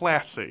we're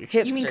classy.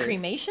 Hipsters. You mean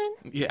cremation?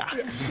 Yeah.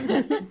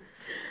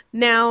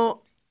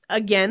 Now,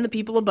 again, the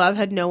people above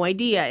had no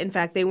idea. In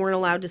fact, they weren't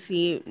allowed to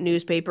see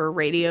newspaper,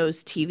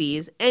 radios,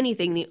 TVs,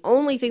 anything. The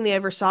only thing they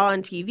ever saw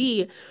on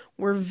TV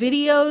were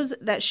videos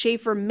that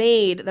Schaefer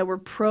made that were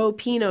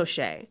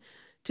pro-Pinochet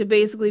to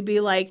basically be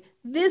like,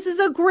 this is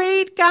a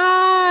great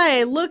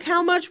guy. Look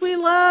how much we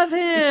love him.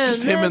 It's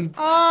just him That's and-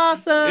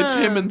 awesome. It's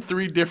him in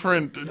 3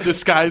 different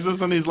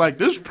disguises, and he's like,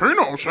 "This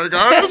Pinochet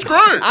guy is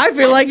great." I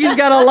feel like he's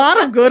got a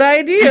lot of good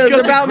ideas got the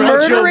about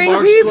Groucho murdering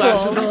Marx people.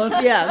 glasses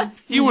on. Yeah.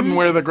 He wouldn't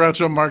wear the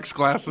Groucho Marx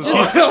glasses.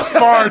 He's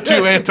far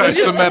too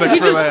anti-Semitic He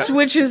for just that.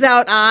 switches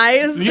out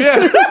eyes. Yeah.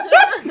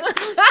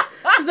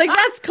 He's like,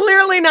 that's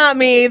clearly not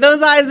me.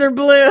 Those eyes are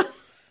blue.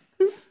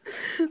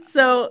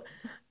 So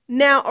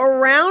now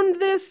around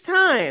this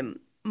time,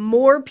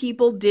 more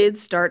people did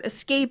start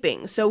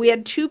escaping. So we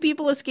had 2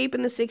 people escape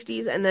in the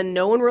 60s, and then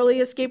no one really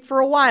escaped for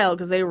a while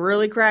because they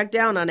really cracked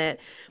down on it.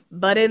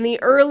 But in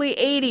the early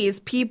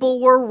 80s,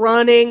 people were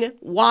running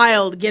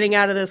wild getting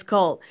out of this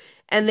cult.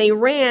 And they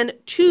ran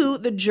to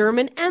the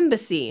German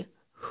embassy,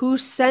 who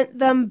sent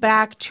them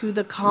back to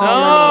the colony.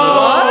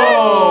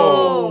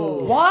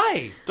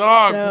 Why?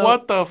 Dog, So-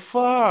 what the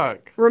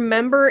fuck?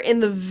 Remember in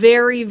the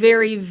very,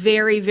 very,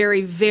 very,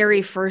 very,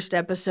 very first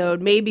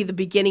episode, maybe the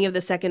beginning of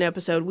the second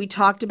episode, we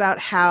talked about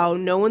how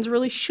no one's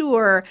really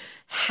sure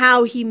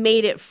how he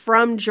made it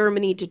from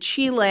Germany to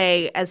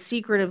Chile as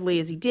secretively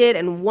as he did.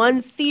 And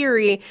one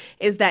theory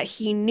is that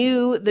he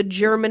knew the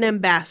German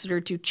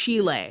ambassador to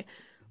Chile.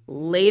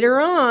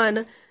 Later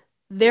on,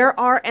 there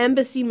are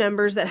embassy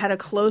members that had a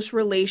close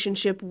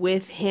relationship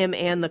with him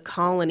and the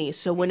colony.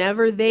 So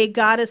whenever they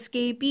got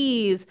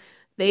escapees,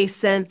 they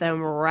sent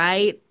them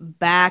right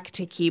back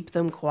to keep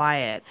them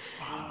quiet.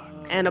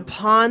 And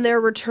upon their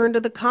return to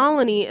the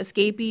colony,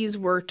 escapees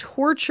were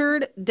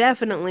tortured,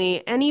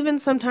 definitely, and even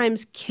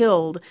sometimes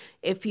killed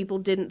if people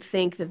didn't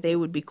think that they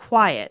would be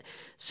quiet.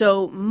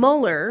 So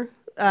Muller,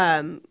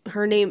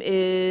 her name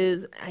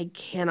is, I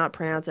cannot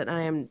pronounce it,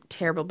 I am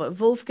terrible, but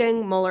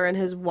Wolfgang Muller and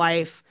his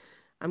wife,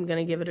 I'm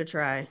going to give it a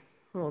try.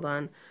 Hold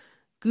on.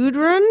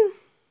 Gudrun?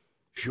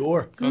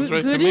 Sure. Sounds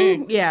right to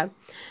Gudrun? me. Yeah.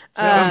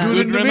 Sounds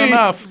good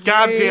enough.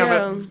 God There you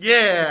damn it.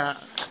 Yeah.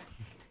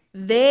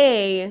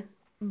 They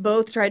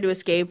both tried to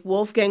escape.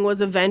 Wolfgang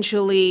was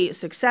eventually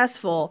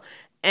successful,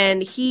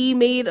 and he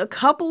made a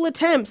couple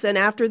attempts. And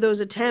after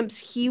those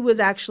attempts, he was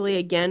actually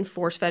again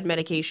force-fed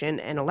medication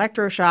and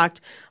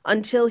electroshocked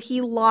until he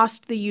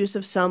lost the use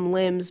of some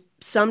limbs,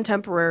 some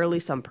temporarily,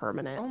 some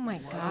permanent. Oh my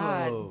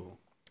god.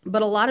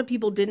 But a lot of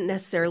people didn't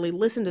necessarily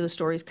listen to the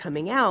stories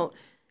coming out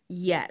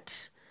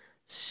yet.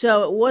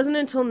 So it wasn't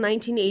until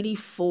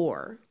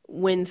 1984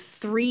 when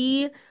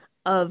 3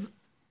 of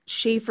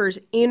Schaefer's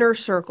inner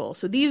circle,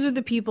 so these are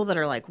the people that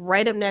are like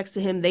right up next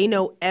to him, they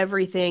know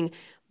everything,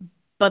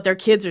 but their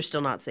kids are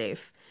still not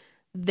safe.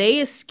 They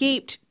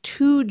escaped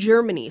to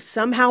Germany,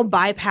 somehow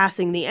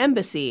bypassing the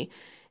embassy,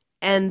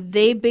 and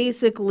they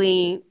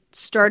basically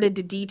started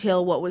to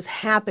detail what was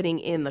happening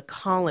in the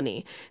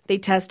colony. They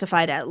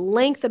testified at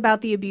length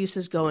about the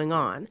abuses going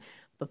on.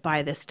 But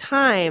by this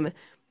time,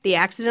 the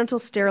accidental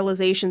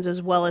sterilizations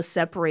as well as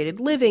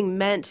separated living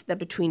meant that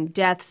between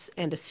deaths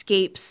and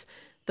escapes,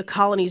 the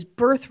colony's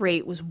birth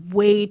rate was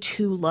way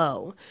too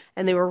low,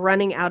 and they were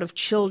running out of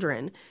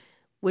children,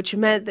 which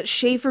meant that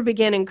Schaefer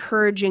began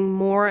encouraging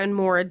more and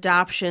more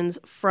adoptions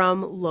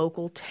from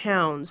local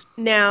towns.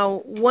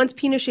 Now, once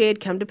Pinochet had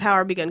come to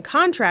power, begun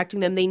contracting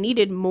them, they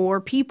needed more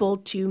people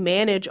to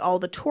manage all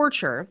the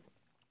torture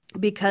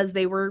because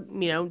they were,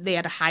 they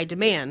had a high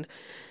demand.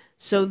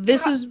 So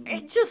this is...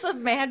 Just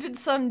imagine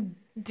some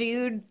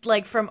dude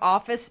like from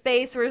Office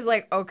Space where he's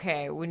like,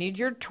 okay, we need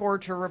your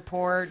torture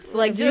reports.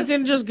 Like, If you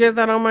can just get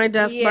that on my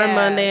desk by Yeah.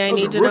 Monday, I Those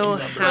need are to know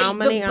rookie numbers. how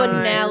many the eyes.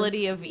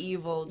 banality of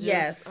evil. Just,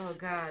 Yes. Oh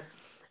god.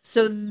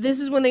 So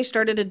this is when they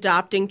started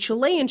adopting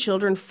Chilean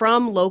children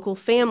from local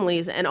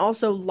families and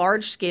also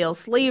large-scale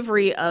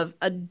slavery of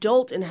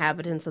adult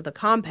inhabitants of the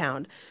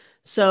compound.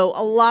 So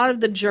a lot of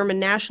the German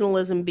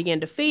nationalism began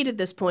to fade at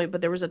this point,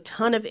 but there was a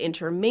ton of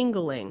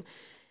intermingling.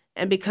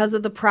 And because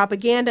of the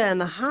propaganda in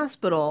the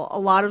hospital, a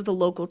lot of the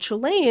local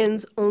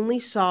Chileans only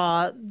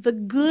saw the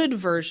good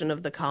version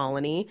of the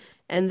colony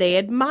and they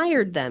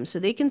admired them. So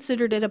they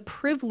considered it a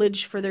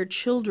privilege for their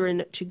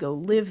children to go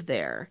live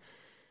there.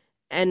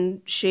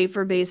 And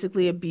Schaefer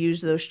basically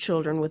abused those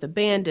children with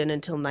abandon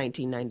until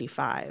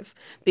 1995.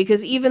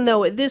 Because even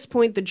though at this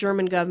point the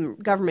German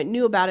government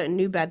knew about it and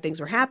knew bad things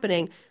were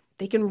happening,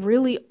 they can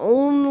really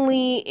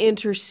only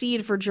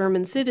intercede for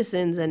German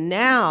citizens. And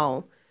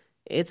now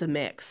it's a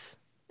mix.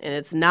 And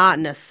it's not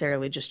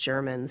necessarily just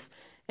Germans.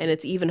 And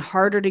it's even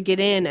harder to get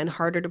in and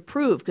harder to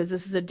prove because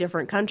this is a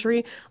different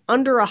country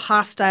under a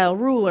hostile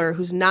ruler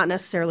who's not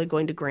necessarily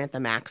going to grant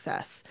them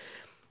access.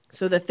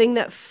 So the thing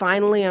that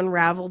finally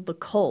unraveled the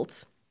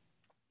cult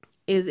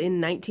is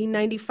in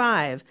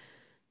 1995,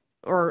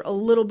 or a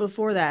little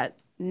before that.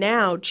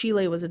 Now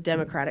Chile was a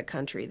democratic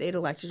country. They'd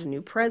elected a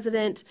new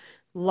president,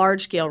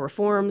 large-scale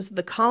reforms.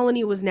 The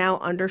colony was now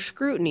under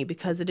scrutiny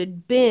because it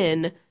had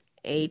been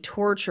a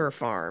torture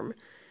farm.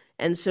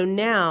 And so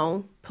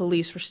now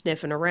police were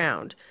sniffing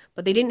around.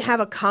 But they didn't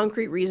have a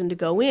concrete reason to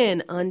go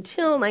in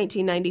until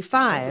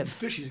 1995. Something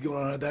fishy's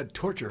going on at that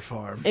torture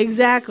farm.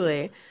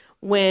 Exactly.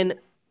 When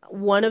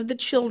one of the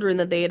children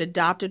that they had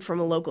adopted from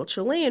a local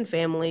Chilean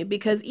family,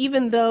 because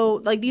even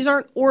though, like, these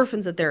aren't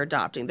orphans that they're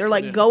adopting. They're,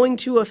 like, going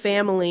to a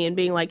family and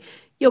being like,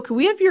 yo, can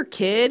we have your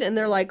kid? And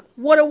they're like,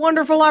 what a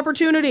wonderful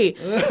opportunity.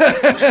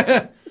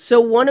 So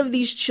one of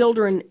these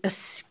children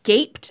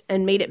escaped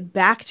and made it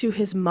back to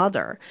his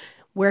mother,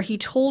 where he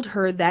told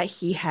her that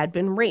he had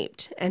been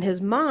raped. And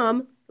his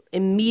mom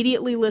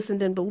immediately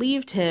listened and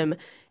believed him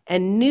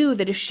and knew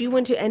that if she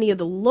went to any of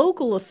the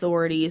local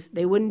authorities,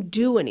 they wouldn't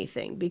do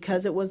anything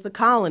because it was the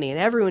colony and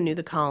everyone knew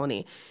the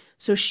colony.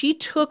 So she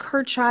took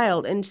her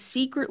child and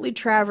secretly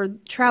traveled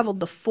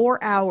the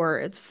 4-hour,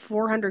 it's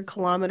 400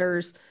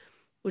 kilometers,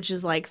 which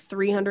is like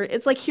 300,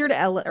 it's like here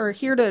to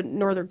here to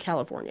Northern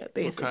California,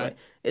 basically,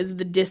 is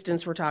the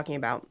distance we're talking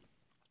about.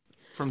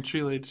 From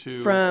Chile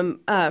to...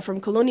 From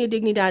Colonia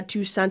Dignidad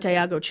to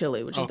Santiago,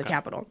 Chile, which is the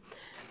capital.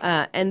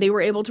 And they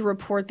were able to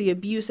report the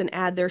abuse and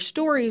add their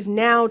stories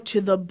now to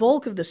the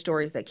bulk of the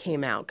stories that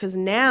came out. Because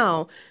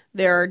now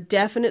there are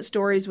definite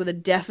stories with a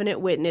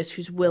definite witness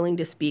who's willing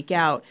to speak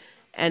out.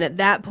 And at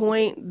that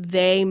point,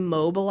 they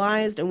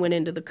mobilized and went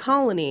into the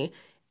colony,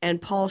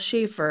 and Paul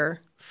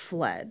Schaefer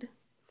fled.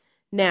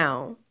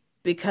 Now,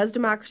 because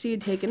democracy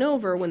had taken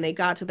over, when they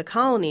got to the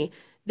colony,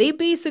 they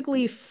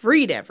basically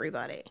freed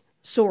everybody.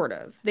 Sort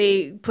of.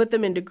 They put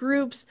them into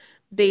groups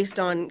based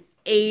on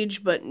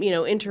age, but,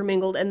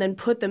 intermingled, and then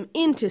put them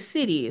into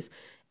cities.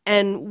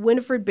 And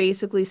Winfred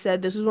basically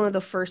said, this was one of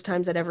the first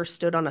times I'd ever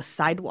stood on a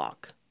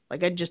sidewalk.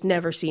 Like, I'd just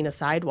never seen a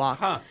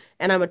sidewalk.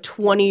 And I'm a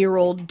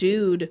 20-year-old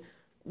dude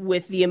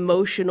with the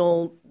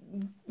emotional,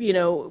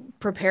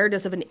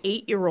 preparedness of an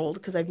 8-year-old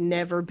because I've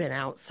never been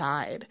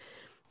outside.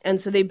 And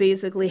so they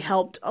basically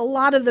helped a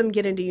lot of them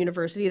get into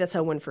university. That's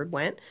how Winfred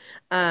went.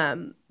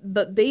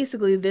 But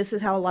basically, this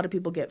is how a lot of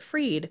people get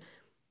freed.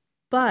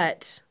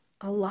 But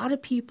a lot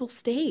of people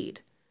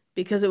stayed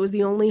because it was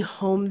the only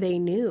home they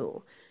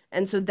knew.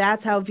 And so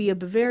that's how Via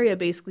Bavaria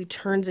basically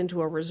turns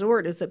into a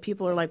resort, is that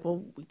people are like,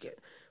 well,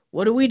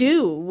 what do we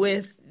do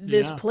with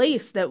this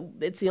place that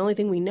it's the only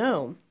thing we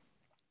know?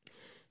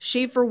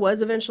 Schaefer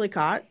was eventually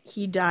caught.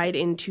 He died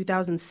in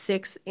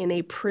 2006 in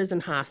a prison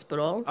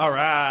hospital. All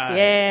right.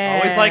 Yeah.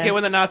 Always like it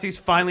when the Nazis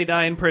finally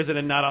die in prison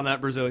and not on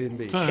that Brazilian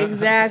beach.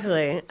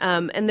 Exactly.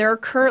 And there are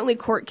currently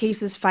court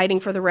cases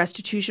fighting for the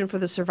restitution for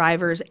the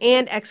survivors,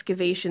 and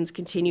excavations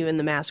continue in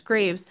the mass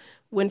graves.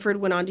 Winfred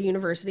went on to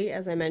university,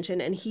 as I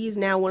mentioned, and he's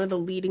now one of the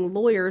leading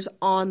lawyers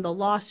on the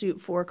lawsuit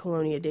for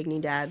Colonia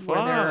Dignidad,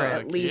 where there are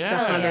at least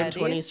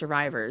 120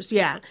 survivors.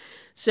 Yeah.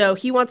 So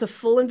he wants a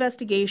full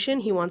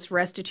investigation, he wants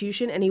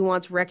restitution, and he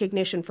wants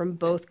recognition from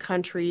both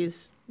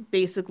countries,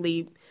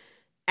 basically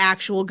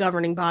actual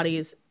governing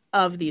bodies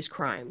of these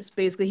crimes.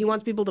 Basically, he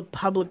wants people to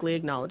publicly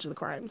acknowledge the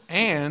crimes.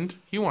 And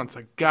he wants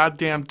a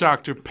goddamn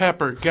Dr.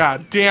 Pepper,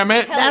 god damn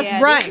it.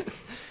 That's right.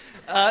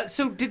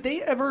 So did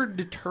they ever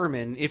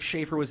determine if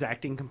Schaefer was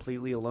acting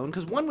completely alone?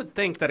 Because one would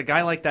think that a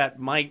guy like that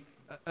might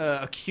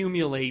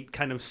accumulate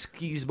kind of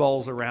skis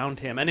balls around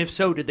him. And if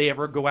so, did they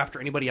ever go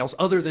after anybody else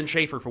other than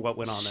Schaefer for what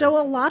went on there?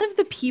 So a lot of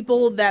the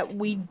people that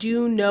we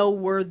do know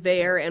were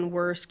there and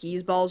were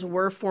skis balls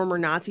were former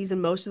Nazis,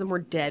 and most of them were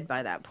dead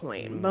by that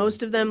point.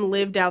 Most of them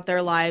lived out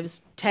their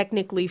lives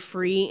technically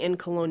free in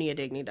Colonia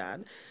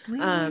Dignidad.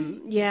 Really?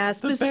 Yeah.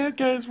 The bad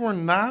guys were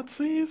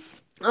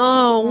Nazis?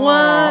 Oh,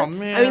 what? Oh,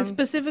 man. I mean,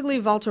 specifically,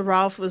 Walter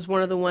Rauff was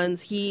one of the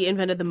ones. He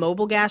invented the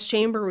mobile gas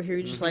chamber, where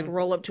you just like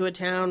roll up to a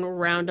town,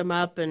 round them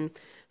up, and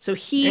so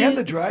he and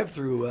the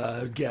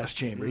drive-through gas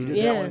chamber. He did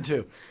that one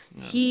too.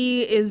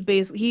 He is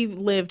he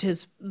lived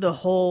the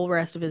whole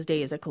rest of his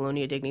days at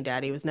Colonia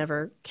Dignidad. He was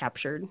never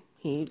captured.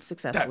 He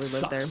successfully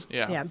lived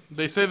there. Yeah.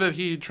 They say that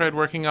he tried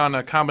working on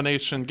a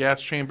combination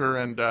gas chamber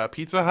and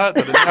Pizza Hut,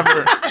 but it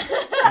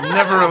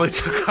never really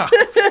took off.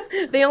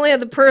 They only had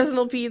the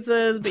personal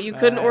pizzas, but you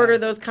couldn't order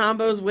those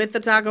combos with the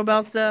Taco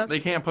Bell stuff. They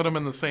can't put them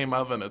in the same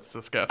oven. It's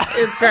disgusting.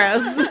 It's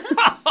gross.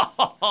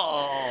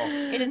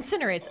 It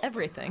incinerates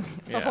everything.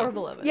 It's a Yeah.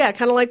 horrible oven. Yeah,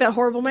 kind of like that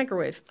horrible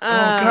microwave. Oh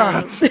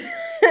God.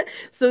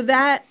 So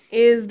that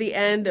is the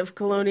end of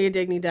Colonia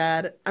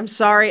Dignidad. I'm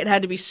sorry it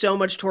had to be so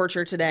much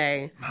torture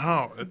today.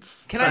 No,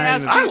 it's. Can I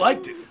ask- I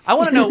liked it. I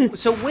want to know,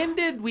 so when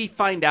did we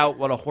find out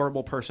what a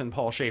horrible person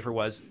Paul Schaefer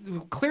was?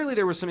 Clearly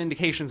there were some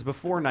indications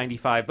before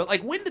 95, but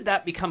like when did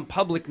that become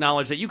public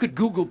knowledge that you could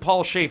Google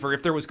Paul Schaefer,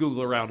 if there was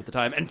Google around at the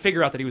time, and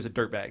figure out that he was a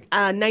dirtbag?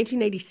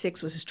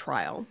 1986 was his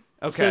trial.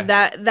 Okay. So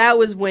that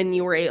was when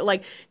you were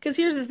like, because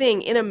here's the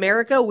thing: in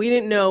America, we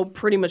didn't know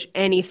pretty much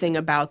anything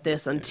about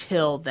this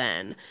until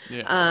then.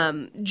 Yeah.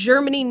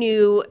 Germany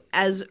knew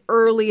as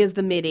early as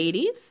the mid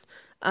 80s,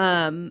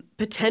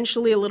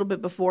 potentially a little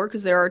bit before,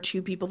 because there are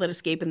two people that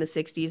escape in the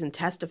 60s and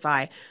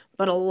testify.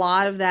 But a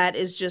lot of that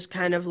is just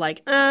kind of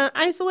like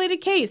isolated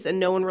case, and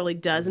no one really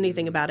does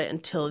anything about it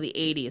until the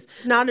 80s.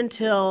 It's not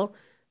until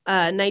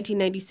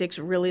 1996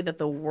 really that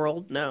the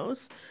world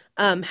knows.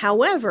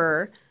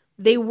 However,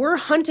 they were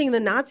hunting the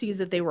Nazis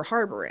that they were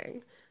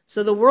harboring.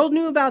 So the world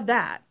knew about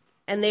that.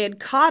 And they had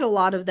caught a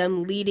lot of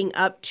them leading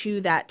up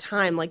to that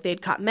time. Like they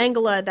had caught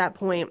Mengele at that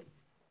point.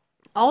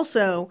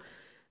 Also,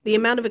 the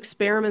amount of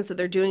experiments that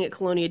they're doing at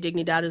Colonia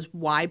Dignidad is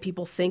why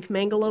people think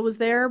Mengele was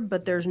there,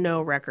 but there's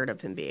no record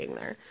of him being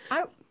there.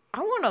 I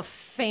want a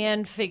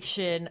fan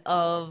fiction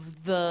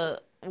of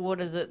the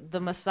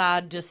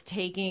Mossad just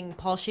taking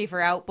Paul Schaefer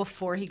out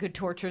before he could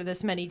torture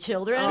this many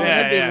children. Oh, Yeah,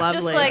 that'd be yeah.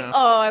 lovely. Just like,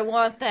 oh, I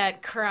want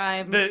that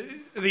crime.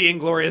 The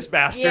Inglorious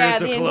Bastards yeah,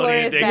 of the Colonia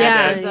Inglorious Dignidad.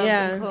 Bastards. of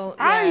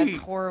Yeah. yeah, it's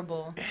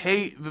horrible.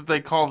 Hate that they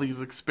call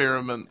these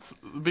experiments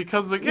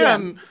because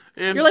again,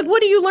 You're like,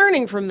 what are you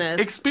learning from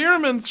this?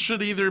 experiments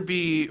should either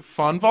be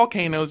fun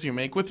volcanoes you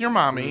make with your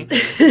mommy,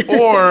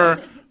 or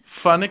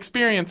fun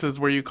experiences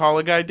where you call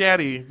a guy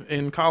daddy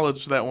in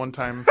college that one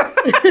time.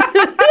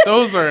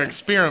 Those are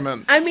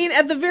experiments. I mean,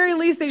 at the very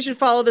least, they should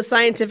follow the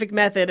scientific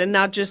method and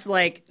not just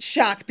like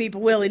shock people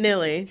willy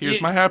nilly.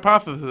 Here's my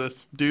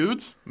hypothesis.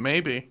 Dudes,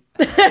 maybe.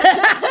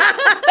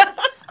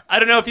 I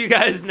don't know if you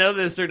guys know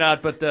this or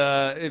not, but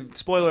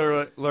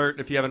spoiler alert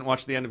if you haven't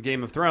watched the end of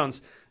Game of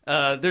Thrones,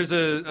 there's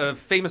a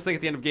famous thing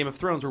at the end of Game of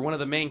Thrones where one of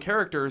the main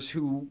characters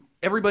who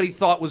everybody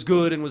thought was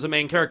good and was a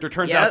main character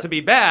turns out to be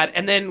bad.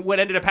 And then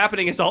what ended up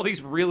happening is all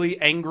these really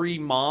angry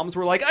moms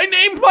were like, I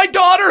named my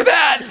daughter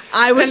that!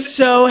 I was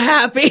so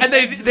happy. And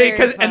they very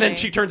and then funny.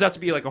 she turns out to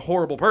be like a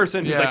horrible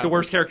person who's Yeah. like the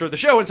worst character of the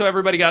show, and so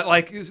everybody got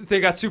like they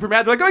got super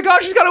mad. They're like, oh my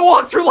gosh, she's got to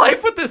walk through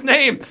life with this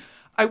name.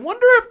 I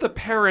wonder if the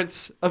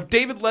parents of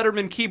David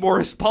Letterman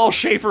keyboardist Paul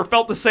Schaefer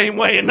felt the same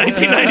way in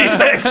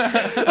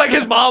 1996. Like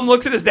his mom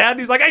looks at his dad and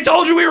he's like, I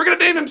told you we were going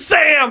to name him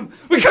Sam.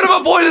 We could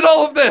have avoided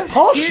all of this.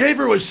 Paul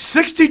Schaefer was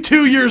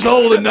 62 years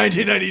old in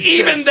 1996.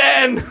 Even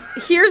then.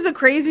 Here's the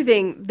crazy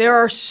thing. There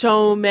are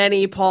so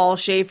many Paul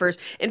Schaefers.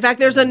 In fact,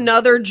 there's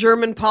another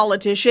German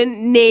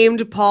politician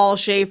named Paul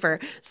Schaefer.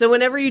 So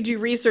whenever you do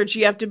research,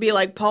 you have to be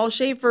like, Paul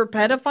Schaefer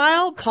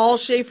pedophile, Paul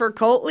Schaefer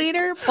cult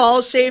leader,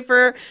 Paul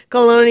Schaefer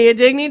Colonia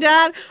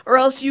Dignidad, or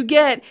else you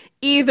get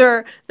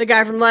either the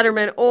guy from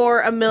Letterman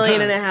or 1.5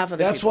 million other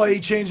That's people. why he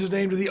changed his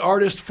name to the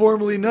artist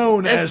formerly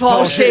known As as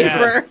Paul Schaefer.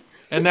 Schaefer.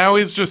 And now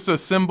he's just a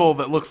symbol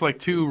that looks like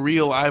two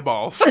real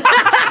eyeballs.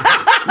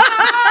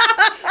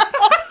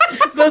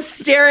 Both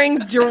staring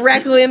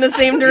directly in the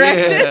same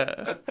direction.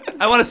 Yeah.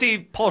 I want to see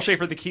Paul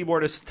Schaefer, the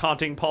keyboardist,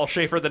 taunting Paul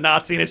Schaefer, the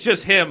Nazi, and it's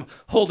just him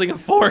holding a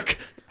fork,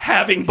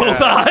 having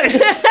both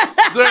eyes.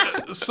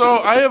 So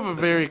I have a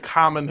very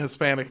common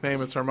Hispanic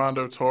name. It's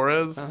Armando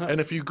Torres.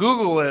 And if you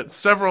Google it,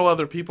 several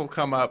other people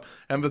come up.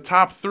 And the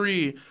top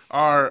three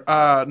are,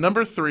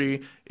 number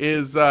 3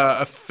 is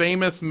a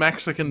famous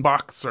Mexican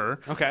boxer.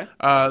 Okay.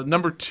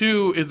 Number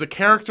 2 is a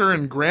character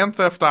in Grand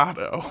Theft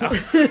Auto.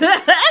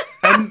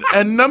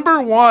 And number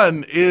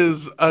 1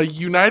 is a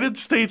United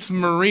States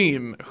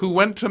Marine who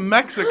went to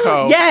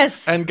Mexico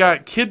Yes. and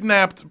got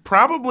kidnapped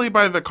probably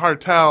by the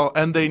cartel,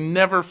 and they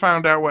never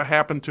found out what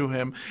happened to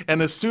him.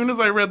 And as soon as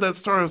I read that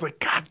story, I was like,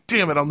 God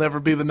damn it, I'll never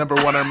be the number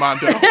 1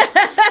 Armando.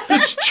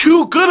 It's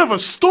too good of a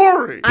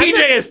story.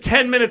 TJ is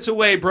 10 minutes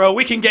away, bro.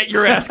 We can get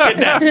your ass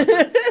kidnapped.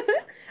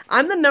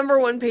 I'm the number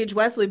 1 Paige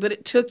Wesley, but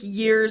it took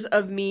years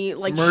of me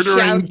like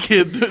Murdering shouting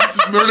Paige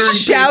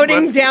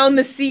West. down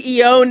the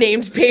CEO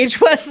named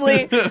Paige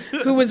Wesley,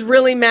 who was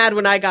really mad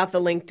when I got the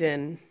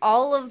LinkedIn.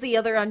 All of the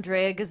other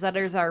Andrea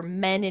Gazetters are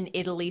men in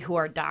Italy who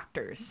are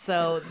doctors.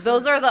 So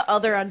those are the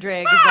other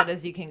Andrea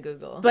Gazettas you can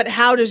Google. But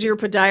how does your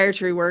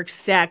podiatry work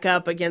stack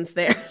up against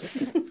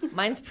theirs?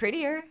 Mine's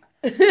prettier.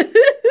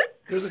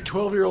 There's a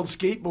 12-year-old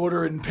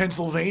skateboarder in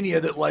Pennsylvania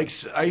that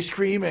likes ice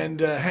cream and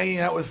hanging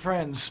out with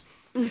friends.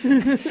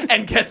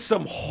 And gets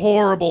some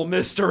horrible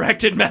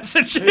misdirected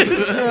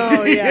messages.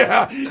 Oh,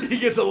 yeah. He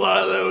gets a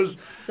lot of those.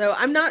 So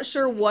I'm not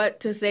sure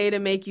what to say to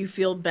make you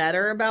feel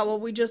better about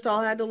what we just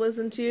all had to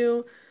listen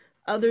to,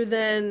 other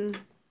than,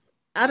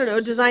 I don't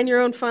know, design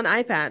your own fun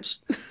eye patch.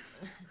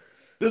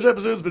 This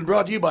episode's been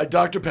brought to you by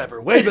Dr. Pepper.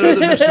 Way better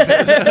than Mr.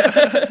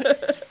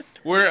 Pepper.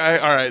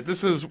 All right.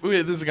 This has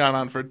gone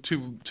on for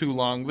too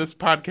long. This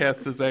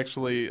podcast is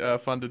actually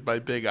funded by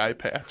Big Eye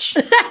Patch.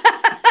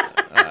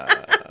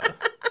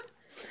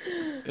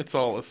 It's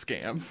all a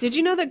scam. Did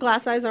you know that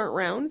glass eyes aren't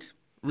round?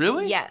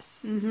 Really?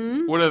 Yes.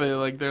 What are they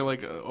like? They're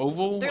like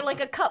oval. They're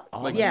like a cup.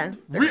 Yeah.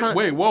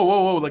 Wait,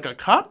 whoa! Like a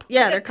cup?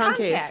 Yeah, Like they're a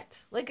concave.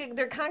 Contact.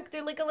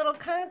 They're like a little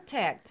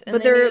contact. And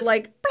But then you they're just-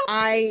 like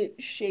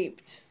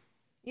eye-shaped.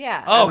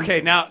 Yeah.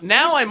 Okay, now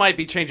I might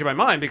be changing my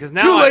mind because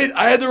now Too late.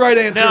 I had the right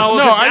answer. No,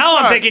 No, I now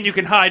I'm thought- thinking you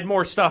can hide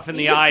more stuff in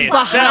the just eye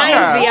behind itself.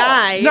 Behind the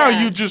eye. Now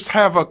yeah. you just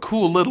have a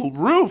cool little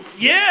roof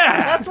Yeah.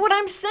 That's what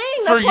I'm saying.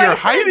 for That's why your I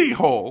said, hidey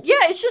hole. yeah,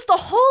 it's just a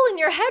hole in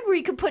your head where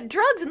you could put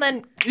drugs and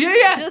then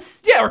Yeah.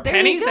 just Yeah, or there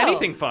you pennies, go.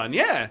 anything fun.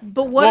 Yeah.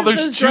 But what Well, if there's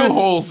those two drugs...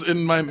 holes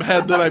in my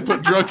head that I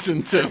put drugs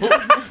into.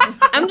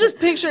 I'm just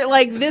picturing,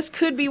 like, this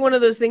could be one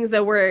of those things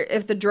that where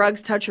if the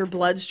drugs touch your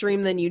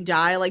bloodstream, then you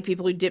die, like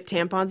people who dip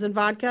tampons in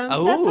vodka.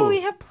 Oh. That's why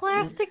we have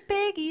plastic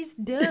baggies,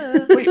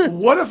 duh. Wait,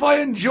 what if I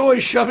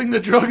enjoy shoving the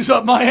drugs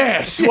up my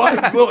ass?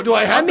 Well, do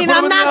I have I mean, to put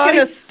I'm them in not the going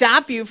eye? to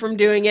stop you from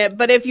doing it,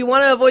 but if you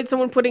want to avoid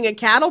someone putting a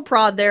cattle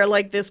prod there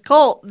like this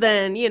cult,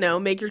 then,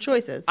 make your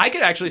choices. I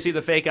could actually see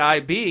the fake eye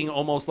being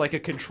almost like a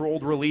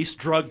controlled release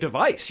drug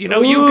device. You've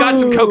got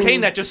some cocaine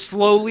that just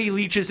slowly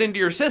leaches into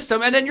your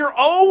system, and then you're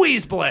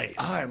always Blaze.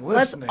 I'm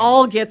Let's listening.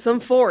 all get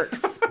some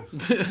forks.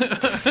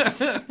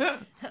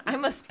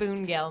 I'm a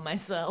spoon gal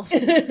myself.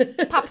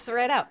 Pops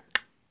right out.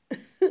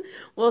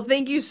 Well,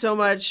 thank you so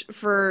much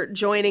for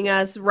joining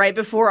us right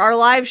before our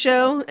live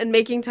show and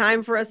making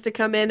time for us to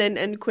come in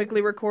and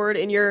quickly record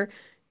in your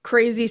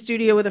crazy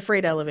studio with a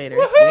freight elevator.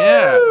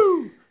 Yeah.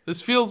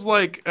 This feels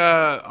like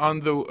on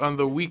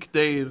the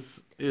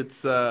weekdays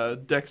it's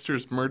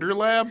Dexter's Murder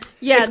Lab.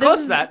 Yeah, it's this close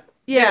is- to that.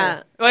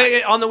 Yeah.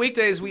 Like, on the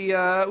weekdays, we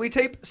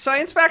tape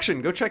Science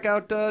Faction. Go check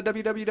out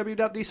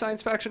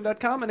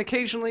www.thesciencefaction.com, and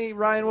occasionally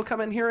Ryan will come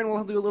in here and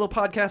we'll do a little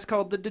podcast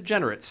called The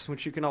Degenerates,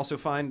 which you can also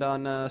find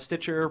on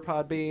Stitcher,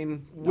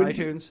 Podbean,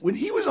 iTunes. When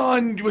he was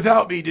on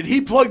without me, did he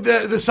plug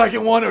the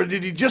second one, or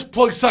did he just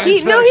plug Science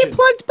He Faction?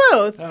 plugged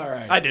both. All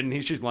right. I didn't.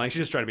 She's lying.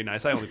 She's just trying to be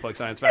nice. I only plug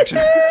Science Faction.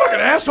 Fucking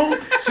asshole.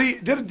 See,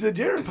 the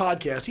Darren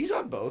podcast, he's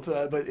on both,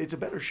 but it's a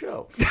better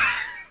show.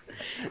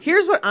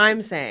 Here's what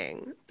I'm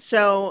saying.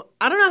 So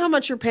I don't know how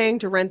much you're paying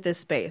to rent this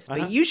space,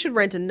 but you should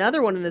rent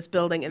another one in this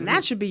building, and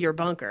that should be your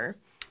bunker.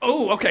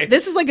 Oh, okay.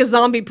 This is like a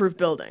zombie-proof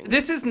building.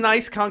 This is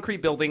nice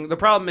concrete building. The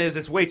problem is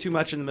it's way too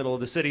much in the middle of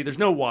the city. There's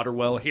no water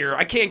well here.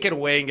 I can't get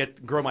away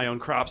and grow my own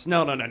crops.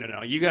 No.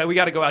 We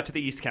got to go out to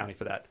the East County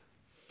for that.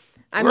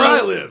 I Where mean,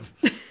 I live.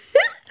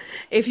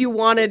 if you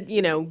wanted,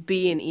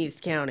 be in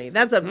East County,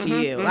 that's up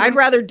to you. I'd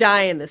rather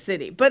die in the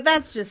city, but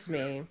that's just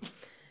me.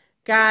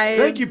 Guys.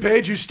 Thank you,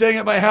 Paige, who's staying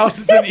at my house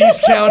that's in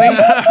East County.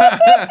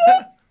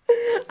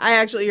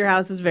 Your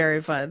house is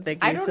very fun.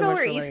 Thank you I don't so know much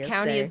where for East letting us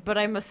County stay. is, but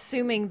I'm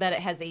assuming that it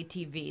has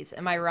ATVs.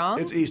 Am I wrong?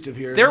 It's east of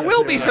here. There Yes,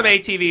 will be are. some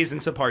ATVs in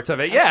some parts of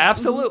it. Yeah,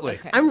 absolutely.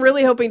 Okay. I'm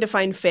really hoping to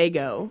find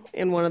Fago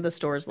in one of the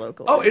stores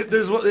locally. Oh,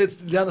 it's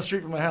down the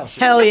street from my house.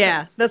 Hell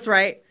yeah. That's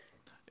right.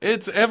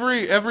 It's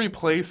every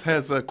place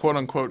has a quote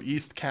unquote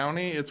East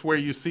County. It's where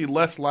you see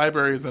less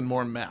libraries and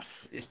more meth.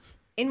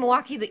 In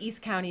Milwaukee, the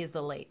East County is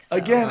the lake. So.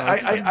 Again,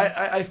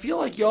 I feel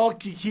like y'all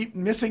keep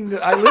missing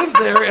that I live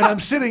there and I'm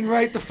sitting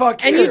right the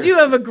fuck And here. you do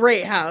have a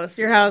great house.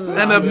 Your house is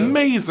And awesome.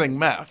 amazing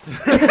meth.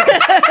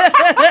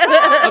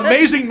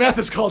 Amazing meth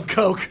is called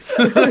Coke.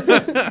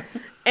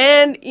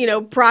 And,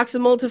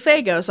 proximal to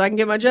Fago, so I can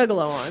get my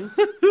Juggalo on.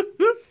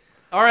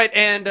 All right,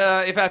 and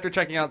if after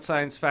checking out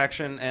Science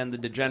Faction and The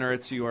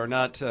Degenerates you are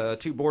not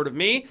too bored of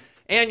me,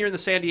 and you're in the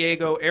San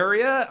Diego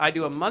area, I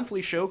do a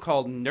monthly show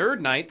called Nerd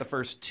Night, the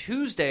first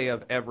Tuesday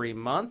of every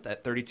month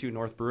at 32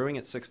 North Brewing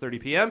at 6:30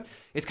 p.m.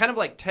 It's kind of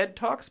like TED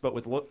Talks, but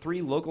with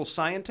 3 local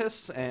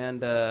scientists,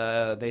 and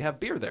they have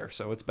beer there,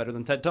 so it's better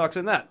than TED Talks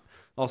in that.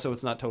 Also,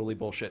 it's not totally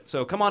bullshit.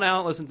 So come on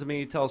out, listen to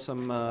me tell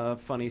some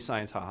funny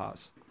science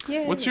ha-has.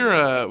 Yeah. What's your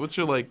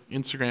like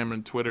Instagram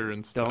and Twitter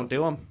and stuff? Don't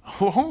do them.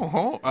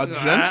 A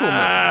gentleman.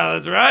 Ah,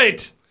 that's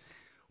right.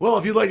 Well,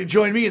 if you'd like to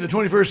join me in the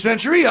 21st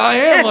century, I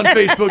am on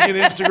Facebook and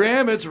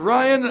Instagram. It's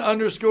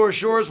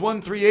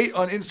Ryan_Shores138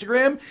 on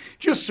Instagram.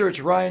 Just search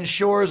Ryan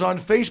Shores on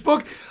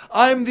Facebook.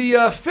 I'm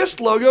the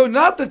fist logo,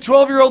 not the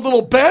 12-year-old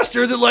little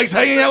bastard that likes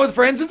hanging out with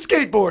friends and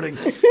skateboarding.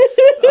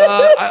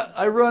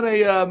 I run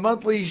a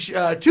monthly,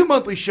 2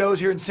 monthly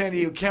shows here in San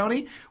Diego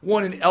County.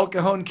 One in El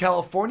Cajon,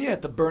 California,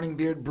 at the Burning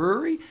Beard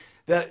Brewery.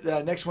 That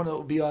next one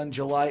will be on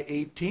July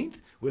 18th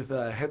with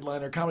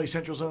headliner Comedy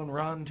Central's own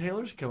Ron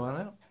Taylor. So come on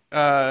out.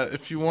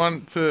 If you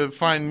want to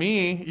find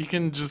me, you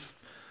can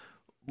just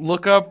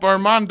look up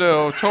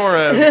Armando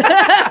Torres.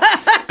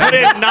 Put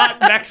in not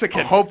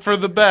Mexican. Hope for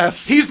the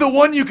best. He's the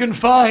one you can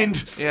find.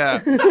 Yeah.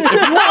 If you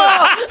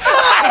want,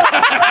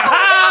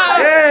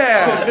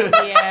 yeah.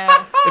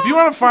 Yeah. If you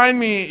want to find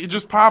me, you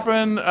just pop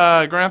in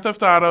Grand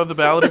Theft Auto: The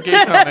Ballad of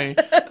Gay Tony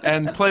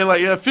and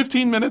play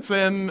 15 minutes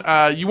in.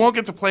 You won't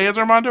get to play as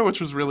Armando, which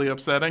was really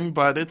upsetting,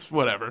 but it's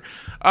whatever.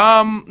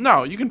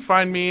 No, you can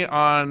find me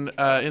on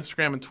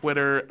Instagram and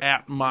Twitter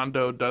at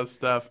Mondo Does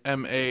Stuff,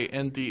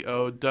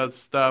 MANDO Does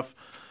Stuff.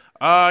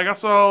 I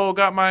also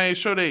got my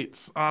show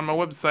dates on my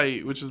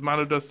website, which is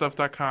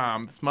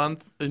mondodoesstuff.com. This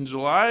month in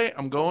July,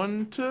 I'm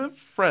going to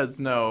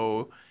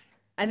Fresno.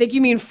 I think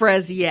you mean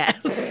Frez,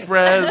 yes.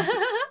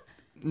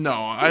 No,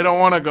 I don't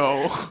want to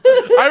go.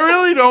 I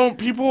really don't.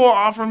 People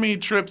offer me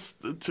trips.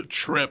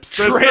 Trips.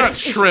 There's not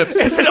trips.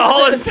 Is it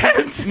all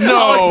intense? No.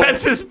 All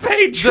expenses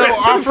paid trip They'll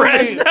to offer me-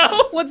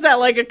 Fresno? What's that,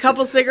 like a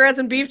couple cigarettes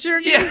and beef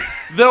jerky? Yeah.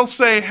 They'll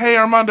say, "Hey,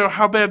 Armando,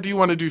 how bad do you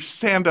want to do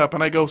stand-up?"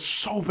 And I go,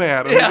 "So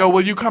bad." And they go,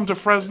 "Will you come to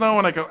Fresno?"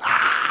 And I go,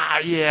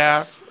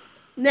 yeah.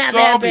 Not So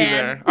that I'll be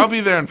bad. there. I'll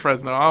be there in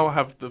Fresno. I'll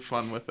have the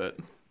fun with it.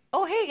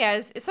 Oh, hey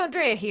guys, it's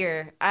Andrea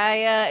here.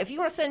 If you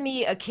want to send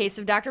me a case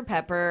of Dr.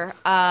 Pepper,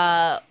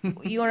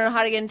 you want to know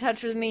how to get in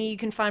touch with me, you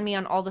can find me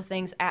on all the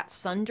things at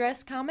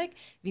Sundress Comic. If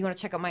you want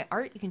to check out my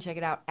art, you can check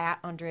it out at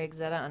Andrea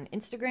Gazzetta on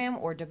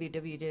Instagram or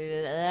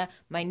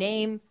my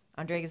name,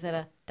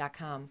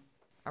 AndreaGazzetta.com.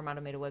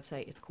 Armando made a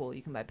website. It's cool.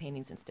 You can buy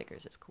paintings and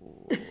stickers. It's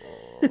cool.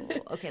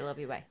 Okay, love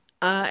you. Bye.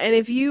 And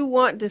if you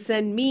want to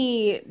send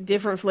me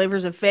different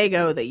flavors of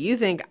Faygo that you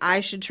think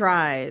I should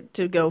try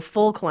to go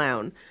full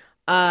clown,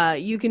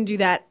 you can do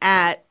that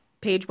at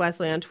Paige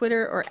Wesley on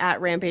Twitter or at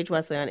Rampage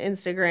Wesley on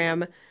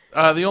Instagram.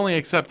 The only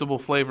acceptable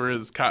flavor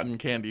is cotton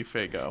candy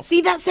Faygo.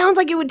 See, that sounds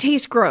like it would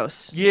taste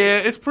gross. Yeah,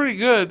 it's pretty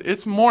good.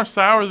 It's more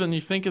sour than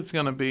you think it's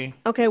gonna be.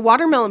 Okay,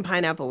 watermelon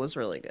pineapple was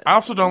really good. I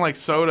also don't like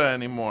soda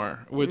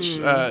anymore, which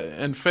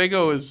and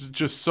Faygo is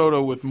just soda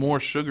with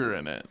more sugar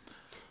in it.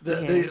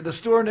 The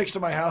store next to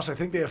my house, I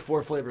think they have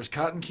 4 flavors: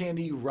 cotton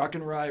candy, rock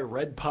and rye,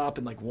 red pop,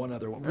 and like one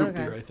other one, root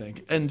beer, I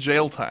think. And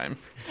jail time.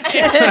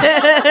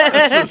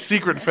 That's a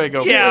secret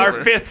Faygo Yeah, our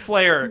flavor. 5th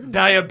flavor,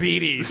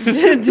 diabetes.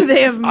 Do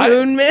they have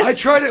moon mist? I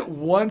tried it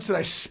once and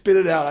I spit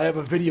it out. I have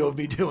a video of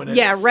me doing it.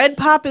 Yeah, red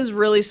pop is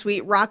really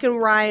sweet. Rock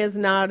and rye is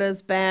not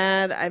as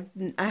bad.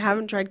 I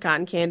haven't tried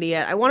cotton candy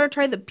yet. I want to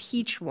try the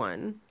peach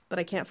one, but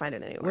I can't find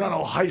it anywhere. We're not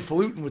all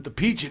highfalutin with the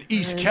peach in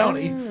East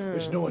County,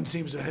 which no one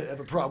seems to have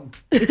a problem.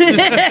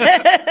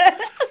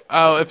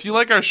 If you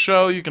like our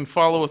show, you can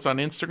follow us on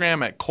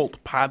Instagram at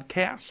Cult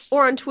Podcast.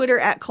 Or on Twitter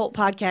at Cult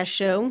Podcast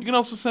Show. You can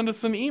also send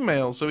us an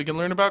email so we can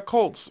learn about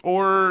cults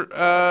or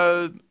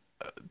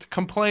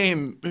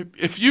complain.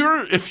 If you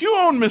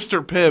own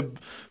Mr. Pibb,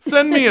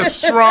 send me a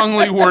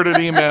strongly worded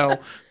email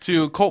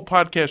to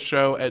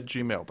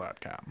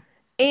cultpodcastshow@gmail.com.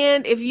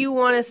 And if you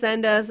want to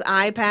send us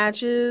eye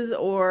patches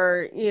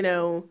or,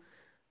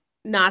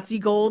 Nazi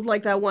gold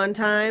like that one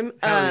time,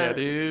 Hell yeah,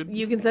 dude.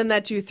 you can send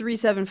that to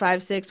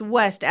 3756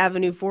 West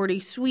Avenue 40,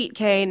 Suite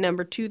K,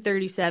 number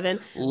 237.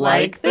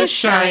 Like The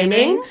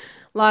Shining.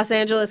 Los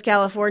Angeles,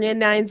 California,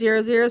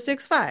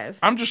 90065.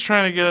 I'm just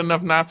trying to get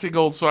enough Nazi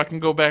gold so I can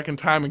go back in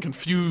time and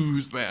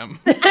confuse them.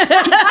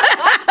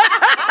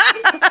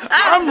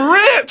 I'm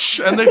rich!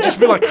 And they'd just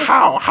be like,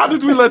 how? How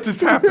did we let this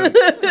happen?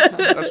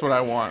 That's what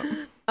I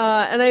want.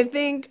 And I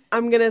think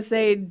I'm going to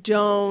say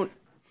don't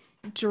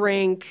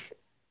drink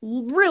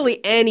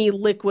really any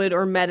liquid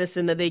or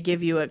medicine that they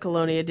give you at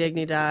Colonia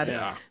Dignidad.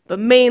 Yeah. But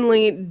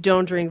mainly,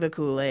 don't drink the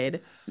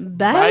Kool-Aid.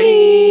 Bye.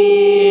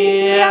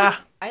 Bye.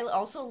 I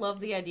also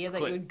love the idea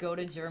that you would go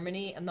to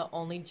Germany and the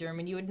only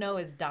German you would know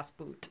is Das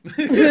Boot.